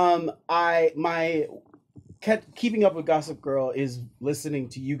 Keeping up with Gossip Girl is listening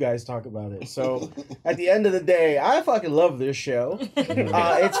to you guys talk about it. So at the end of the day, I fucking love this show.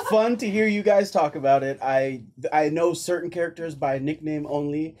 It's fun to hear you guys talk about it. I know certain characters by nickname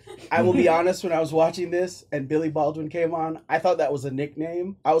only. I will be honest, when I was watching this and Billy Baldwin came on, I thought that was a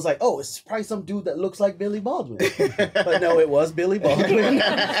nickname. I was like, oh, it's probably some dude that looks like Billy Baldwin. But no, it was Billy Baldwin.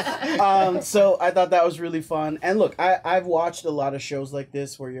 So I thought that was really fun. And look, I've watched a lot of shows like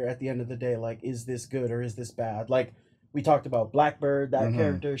this where you're at the end of the day like, is this good or is this bad? Like we talked about Blackbird, that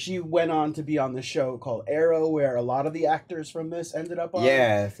character. She went on to be on the show called Arrow, where a lot of the actors from this ended up on.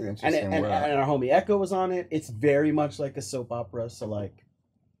 Yeah, it's interesting. And our homie Echo was on it. It's very much like a soap opera. So like,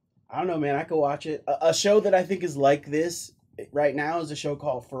 I don't know, man. I could watch it. A show that I think is like this right now is a show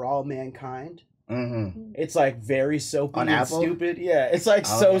called For All Mankind. Mm-hmm. It's like very soapy and stupid. Yeah, it's like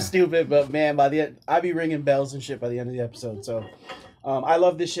stupid, but man, by the end, I be ringing bells and shit by the end of the episode. So. I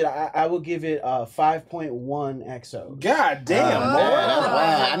love this shit. I will give it 5.1 XO. God damn, boy.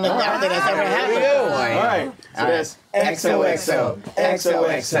 I don't think that's ever happened. All right. So that's XOXO,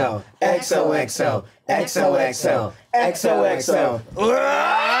 XOXO, XOXO, XOXO, XOXO.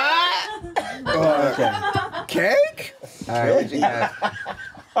 Okay. Cake? All right, what you got?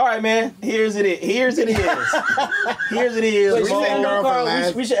 All right, man. Here's it is. We should end on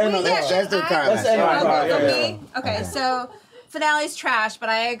that. Let's do Carl. Let's end on Carl. Okay, so finale's trash, but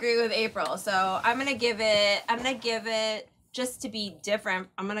I agree with April. So I'm gonna give it just to be different.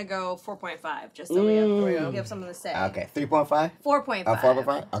 I'm gonna go 4.5, just so we have something to say. Okay, 3.5. 4.5.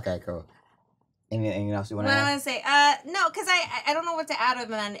 4.5. Okay, cool. Anything else you want to add? What I want to say, no, because I don't know what to add other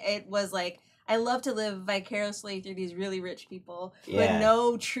than it was like. I love to live vicariously through these really rich people with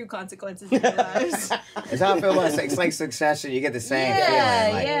no true consequences in their lives. It's how I feel about it's like Succession. You get the same feeling.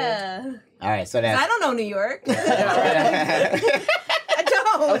 Like, all right, so that's. I don't know New York. I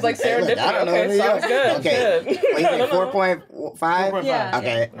don't. I was like serendipity. I don't know New York. Sounds good. Okay, what you think? 4.5. Yeah.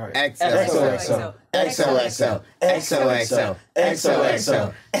 Okay. XOXO. XOXO. XOXO. XOXO.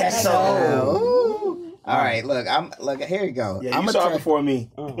 XOXO. XOXO. All right, look, here you go. Yeah, you saw it before me.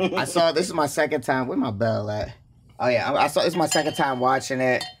 I saw this is my second time. Where my bell at? Oh yeah, I saw this is my second time watching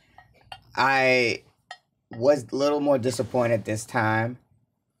it. I was a little more disappointed this time,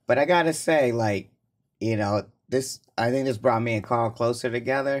 but I gotta say, like, you know, I think this brought me and Carl closer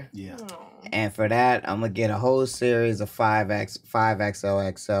together. Yeah. And for that, I'm gonna get a whole series of 5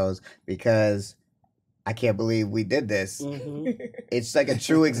 XOXOs because I can't believe we did this. It's like a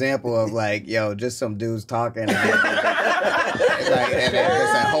true example of like, yo, just some dudes talking, and then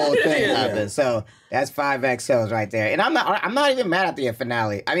that whole thing happens. So that's 5 XOs right there. And I'm not even mad at the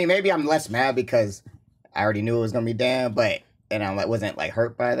finale. I mean, maybe I'm less mad because I already knew it was gonna be Dan, and I wasn't like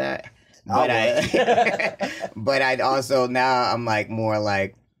hurt by that. But I also now I'm like more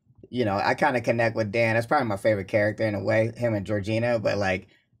like, you know, I kind of connect with Dan. That's probably my favorite character in a way, him and Georgina. But like,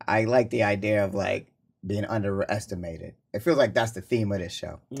 I like the idea of like being underestimated. It feels like that's the theme of this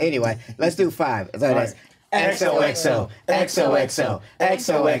show. Anyway, let's do 5. So that's XOXO, XOXO, XOXO,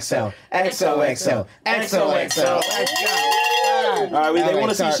 XOXO, XOXO. Let's go. All right, they want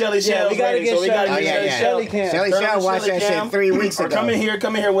to see Shelly Shell. We gotta get Shelly Cam. Shelly Shell watched that shit 3 weeks ago. Come in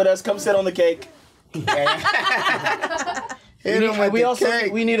here with us. Come sit on the cake.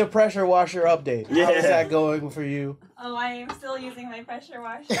 We need a pressure washer update. Yeah. How is that going for you? Oh, I am still using my pressure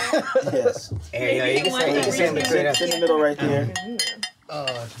washer. Yes. Hey, you can sit in the middle right there.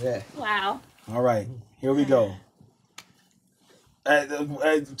 Oh, shit. Wow. All right, here we go.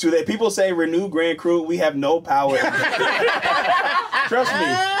 To the people say renew Grand Crew, we have no power. Trust me,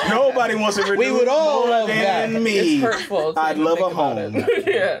 nobody wants to renew. We would all love than that. me. It's hurtful. I'd love a home.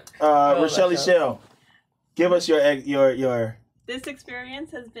 Yeah. Rochelle Shell, give us your. This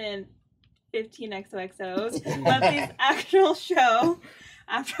experience has been 15 XOXOs, but this actual show,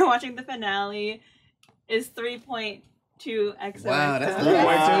 after watching the finale, is 3.2 XOXO. Wow, that's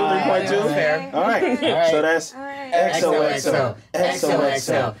 3.2. Fair. All right. So that's XOXO,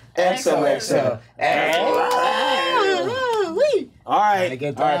 XOXO, XOXO. All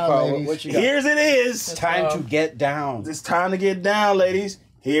right. Carl, what you got? Here's it is. Time to get down. It's time to get down, ladies.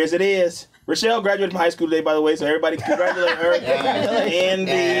 Here's it is. Rochelle graduated from high school today, by the way, so everybody congratulate her. She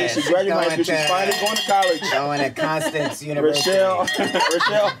graduated from high school. She's finally going to college. Going to Constance University.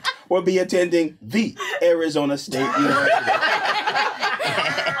 Rochelle will be attending the Arizona State University.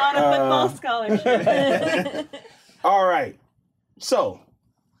 On a football scholarship. All right. So,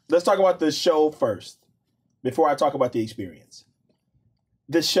 let's talk about the show first, before I talk about the experience.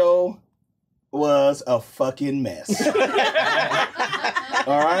 The show was a fucking mess.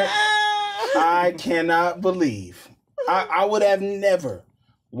 All right? I cannot believe. I would have never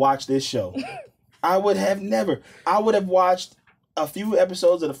watched this show. I would have watched a few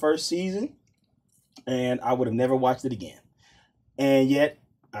episodes of the first season, and I would have never watched it again. And yet,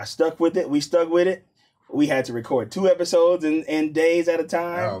 I stuck with it. We stuck with it. We had to record 2 episodes in days at a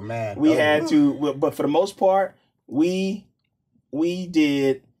time. Oh, man. We had to, but for the most part, we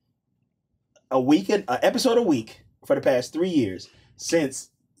did an episode a week for the past 3 years since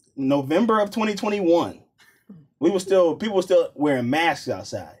November of 2021. People were still wearing masks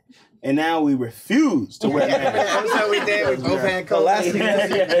outside, and now we refuse to wear masks. That's what we did with both had The last COVID. thing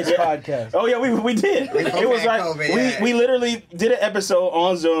this podcast. Oh yeah, we did. It was like COVID, we literally did an episode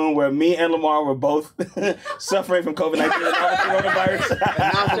on Zoom where me and Lamar were both suffering from COVID-19 coronavirus,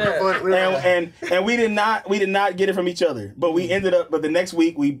 and we did not get it from each other. But we ended up. But the next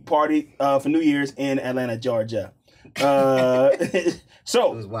week we partied for New Year's in Atlanta, Georgia.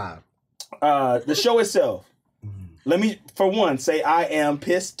 So it was wild. The show itself. Let me, for one, say I am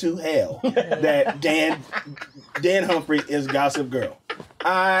pissed to hell that Dan Humphrey is Gossip Girl.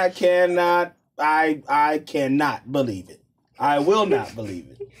 I cannot believe it. I will not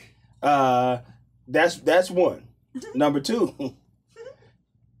believe it. That's one. Number 2,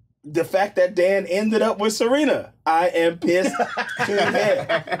 the fact that Dan ended up with Serena. I am pissed to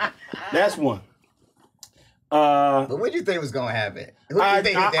hell. That's one. But what did you think was going to happen?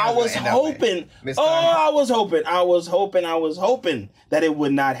 I was hoping. I was hoping that it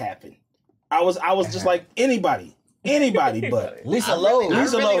would not happen. I was just like anybody but Lisa Loeb.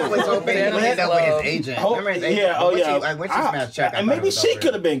 Lisa Loeb was hoping he would end up with his agent. Remember his agent? Yeah. When she smashed check, and maybe she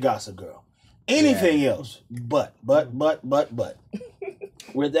could have been Gossip Girl. Anything else, but.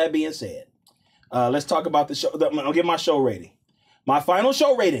 With that being said, let's talk about the show. I'll give my show rating. My final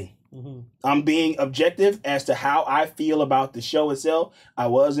show rating. Mm-hmm. I'm being objective as to how I feel about the show itself. I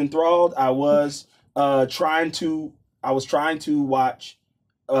was enthralled. I was trying to watch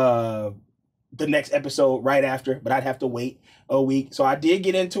the next episode right after, but I'd have to wait a week. So I did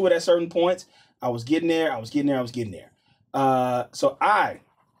get into it at certain points. I was getting there. So I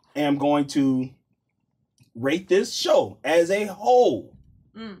am going to rate this show as a whole.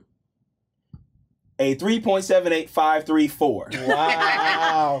 A 3.78534.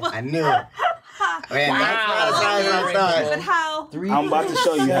 Wow. I knew it. Man, that's not as high as I thought. But how? I'm about to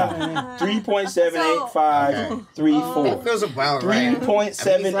show you how. 3.78534. That feels about right.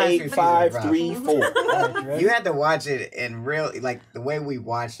 3.78534. You had to watch it in real, like the way we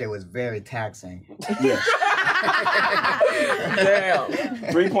watched it was very taxing. Yeah. Damn.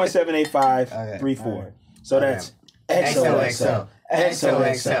 3.78534. So that's XOXO.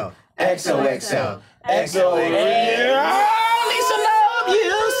 XOXO. XOXO. XOXO. Lisa, love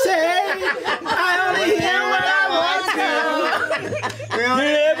you say. I only hear what I want to.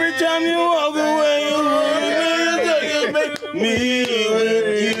 Every time you walk away, you me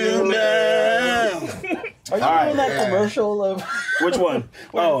with you now. Are you doing that commercial of which one?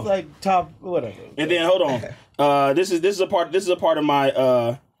 Oh, it's like top whatever. And then hold on. This is a part of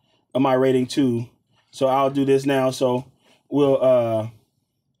my rating too. So I'll do this now. So we'll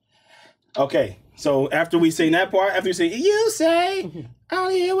okay. So after we sing that part, after you say you say I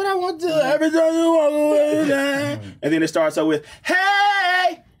only hear what I want to every time you walk away now. And then it starts out with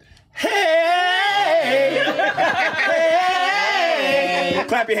hey, hey, hey.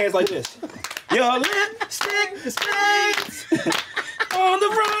 Clap your hands like this. Your lipstick stains on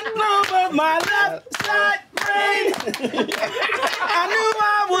the front lobe of my left side brain. I knew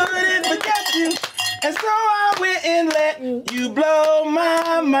I wouldn't forget you, and so I went and let you blow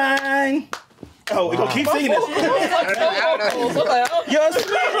my mind. Oh, we're gonna keep singing this. Your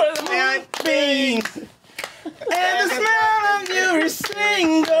sweet beans and the smell of your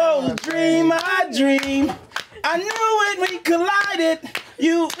single dream I dream. I knew when we collided,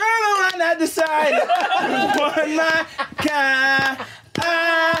 you were the one I decided on my kind.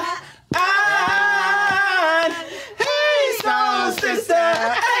 Hey, soul sister,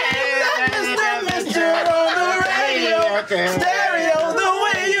 hey, Mister on the radio, stereo, the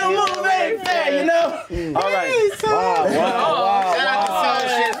way you move ain't fair, you know. All right. Wow. Shout out to Soul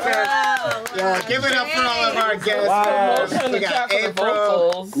Sister. Yeah, give it up for all of our guests. We got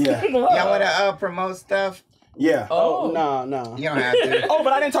April. Yeah. Y'all want to promote stuff? Yeah. Oh, no. You don't have to. Oh,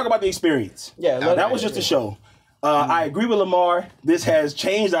 but I didn't talk about the experience. Yeah, that was just a show. I agree with Lamar. This has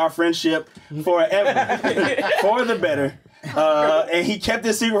changed our friendship forever, for the better. And he kept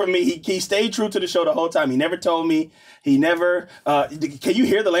this secret from me. He stayed true to the show the whole time. He never told me. He never. Can you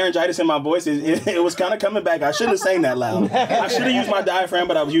hear the laryngitis in my voice? It was kind of coming back. I shouldn't have sang that loud. I should have used my diaphragm,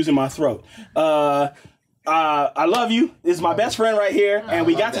 but I was using my throat. I love you. This is my best friend right here, and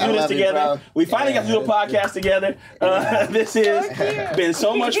we got to do this together. We finally got to do a podcast together. This has been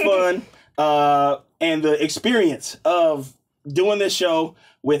so much fun, and the experience of doing this show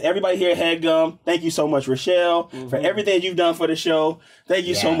with everybody here at Headgum. Thank you so much, Rochelle, for everything you've done for the show. Thank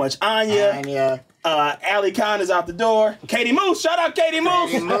you so much, Anya. Ali Khan is out the door. Katie Moose, shout out Katie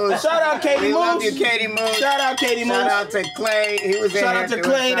Moose. Shout out Katie Moose. Love you, Katie Moose. Shout out Katie Moose. Shout out to Clay. He was Shout out to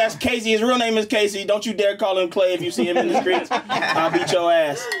Clay. That's Casey. His real name is Casey. Don't you dare call him Clay if you see him in the streets. I'll beat your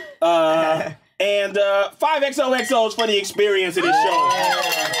ass. And 5 XOXOs for the experience of this show.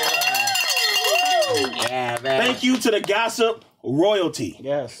 Yeah, man. Thank you to the Gossip Royalty.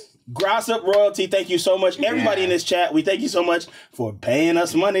 Yes. Gossip Royalty, thank you so much. Everybody in this chat, we thank you so much for paying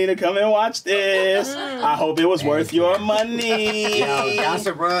us money to come and watch this. I hope it was worth your money. Yo,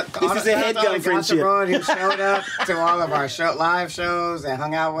 Gossip Royalty. This is a Headgum friendship. Gossip Royalty who showed up to all of our live shows and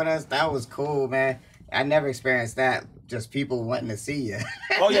hung out with us. That was cool, man. I never experienced that. Just people wanting to see you.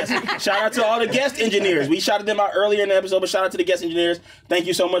 Oh, yes. Shout out to all the guest engineers. We shouted them out earlier in the episode, but shout out to the guest engineers. Thank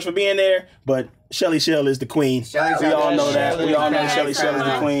you so much for being there. But Shelly Shell is the queen. We all know that. We all know Shelly Shell is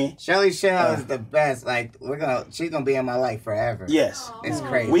the queen. Shelly Shell is the best. Like, she's gonna be in my life forever. Yes. It's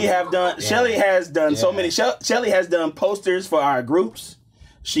crazy. We have done, Shelly has done so many, Shelly has done posters for our groups.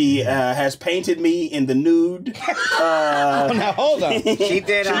 She has painted me in the nude. Now hold on. She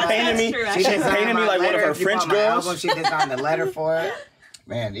did. She painted me. She painted me like one of her French girls. Album, she designed the letter for it.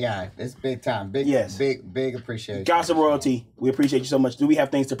 Man, yeah, it's big time. Big appreciation. Gossip Royalty, we appreciate you so much. Do we have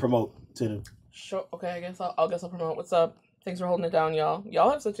things to promote to the? Sure. Okay, I guess I'll promote. What's up? Thanks for holding it down, y'all. Y'all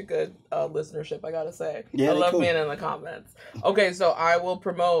have such a good listenership, I gotta say. Yeah, I love being in the comments. Okay, so I will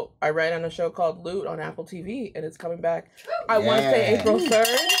promote. I write on a show called Loot on Apple TV, and it's coming back. I want to say April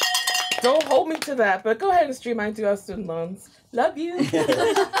 3rd. Don't hold me to that, but go ahead and stream. I do have student loans. Love you.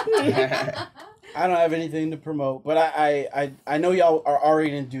 I don't have anything to promote, but I know y'all are already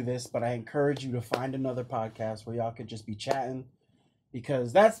gonna do this, but I encourage you to find another podcast where y'all could just be chatting.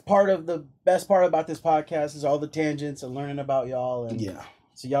 Because that's part of the best part about this podcast is all the tangents and learning about y'all. And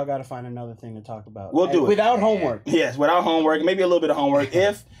So y'all got to find another thing to talk about. We'll do it without homework. Yes, without homework. Maybe a little bit of homework.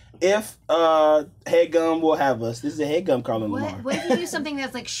 If Headgum will have us. This is a Headgum calling Lamar. What if you do something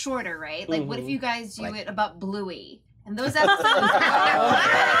that's like shorter, right? Like, what if you guys do it about Bluey? And those episodes are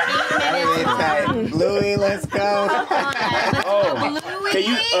 8 minutes long. Bluey, let's go.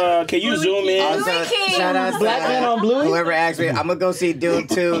 Can you zoom in? Also, shout out to Black Man on Bluey. Whoever asked me, I'm gonna go see Dune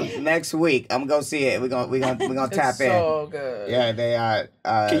 2 next week. I'm gonna go see it. We're gonna tap in. So good. Yeah, they are.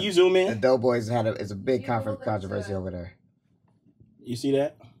 Can you zoom in? The Doughboys it's a big controversy over there. You see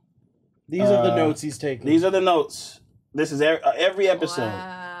that? These are the notes he's taking. These are the notes. This is every episode.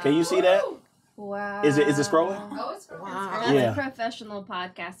 Wow. Can you see that? Wow. Is it scrolling? Oh, it's Wow. Yeah. That's professional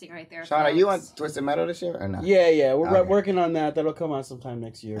podcasting right there. Sean, are you on folks. Twisted Metal this year or not? Yeah. We're Okay. working on that. That'll come out sometime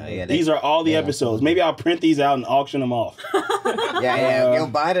next year. Yeah, These are all the episodes. Maybe I'll print these out and auction them off. Yeah. Yo,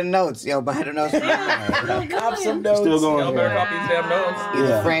 buy the notes. Yo, buy the notes. Cop some notes. Still going. Y'all better copy these damn notes.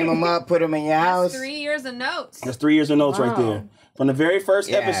 Either frame them up, put them in your house. 3 years of notes. That's 3 years of notes right Wow. there. From the very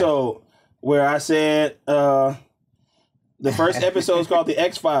first episode where I said the first episode is called The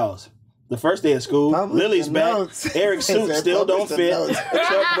X-Files. The first day of school, Lily's back. Notes. Eric's suit still don't fit.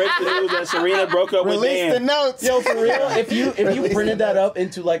 Chuck breaks the news that Serena broke up with Dan. Release the notes. Yo, for real, if you printed that up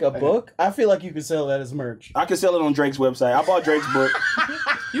into like a book, I feel like you could sell that as merch. I could sell it on Drake's website. I bought Drake's book.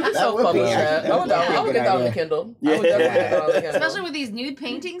 You can That self-publish would be that. actually- I would that would be a get that on good the Kindle. Yeah. I would definitely get that on the Kindle. Especially with these nude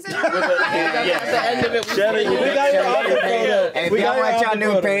paintings in it. At the end of it, Shelly, We got your author photo. And if We y'all got your want y'all author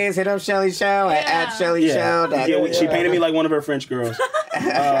new photo. page, hit up Shelly Shell at Shelly Shell. She painted me like one of her French girls.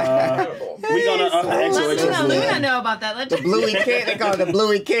 We gonna Let XOXO. Luna know about that. Let The Bluey King, they call it the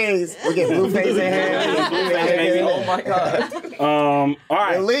Bluey Kings. We get Blueface in here. Oh my god. All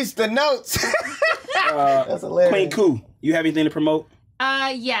right. Release the notes. That's hilarious. Queen Koo, you have anything to promote?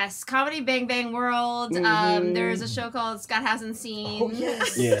 Yes, Comedy Bang Bang World. There's a show called Scott Hasn't Seen.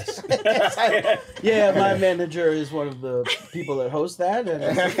 Yes. Yeah, my manager is one of the people that host that, and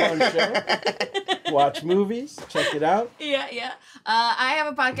it's a fun show. Watch movies, check it out. Yeah. I have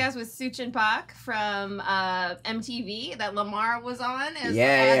a podcast with Such and Pak from MTV that Lamar was on. As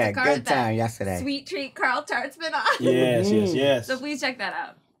Yeah, the card good that time yesterday. Sweet Treat Carl Tart's been on. Yes. So please check that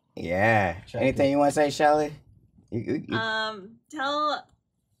out. Yeah. Anything you want to say, Shelly?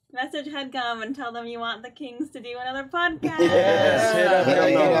 Message Headgum and tell them you want the Kings to do another podcast. Yes. Hit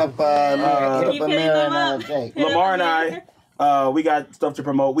up Keep Amir hitting them and up. Jake. Lamar and I, we got stuff to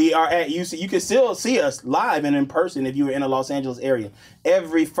promote. We are at UC. You can still see us live and in person if you were in the Los Angeles area.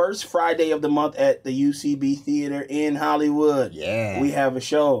 Every first Friday of the month at the UCB Theater in Hollywood. Yeah. We have a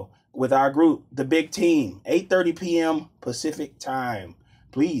show with our group, The Big Team, 8:30 p.m. Pacific time.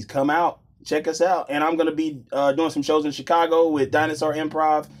 Please come out. Check us out. And I'm going to be doing some shows in Chicago with Dinosaur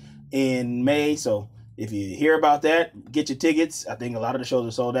Improv in May. So if you hear about that, get your tickets. I think a lot of the shows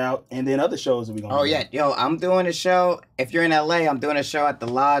are sold out. And then other shows that we're going to do. Yeah. Yo, I'm doing a show. If you're in LA, I'm doing a show at the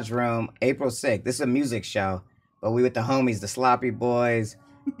Lodge Room April 6th. This is a music show. But we with the homies, the Sloppy Boys.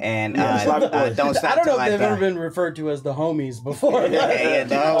 And Don't Stop. I don't know Till if I they've Die. ever been referred to as the homies before.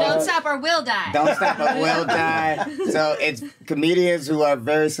 Don't Stop or We'll Die. Don't Stop or We'll Die. So it's comedians who are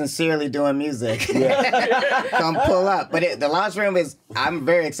very sincerely doing music. Come pull up. But the Lodge Room I'm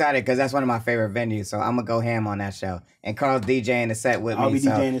very excited because that's one of my favorite venues. So I'm going to go ham on that show. And Carl's DJing the set with me. I'll be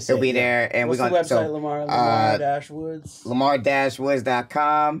DJing the set. He'll be there. And What's we're the going website, Lamar? Lamar-Woods?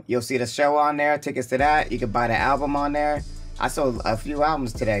 Lamar-Woods.com. You'll see the show on there. Tickets to that. You can buy the album on there. I sold a few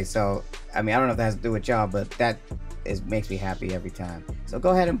albums today, so I don't know if that has to do with y'all, but that makes me happy every time. So go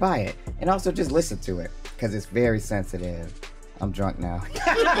ahead and buy it, and also just listen to it because it's very sensitive. I'm drunk now.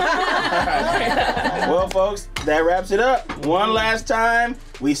 Well, folks, that wraps it up. One last time,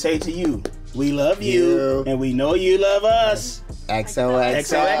 we say to you, we love you, and we know you love us.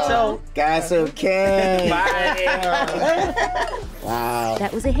 XOXO. Gossip King. Bye. Wow.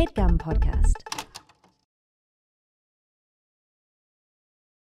 That was a Headgum podcast.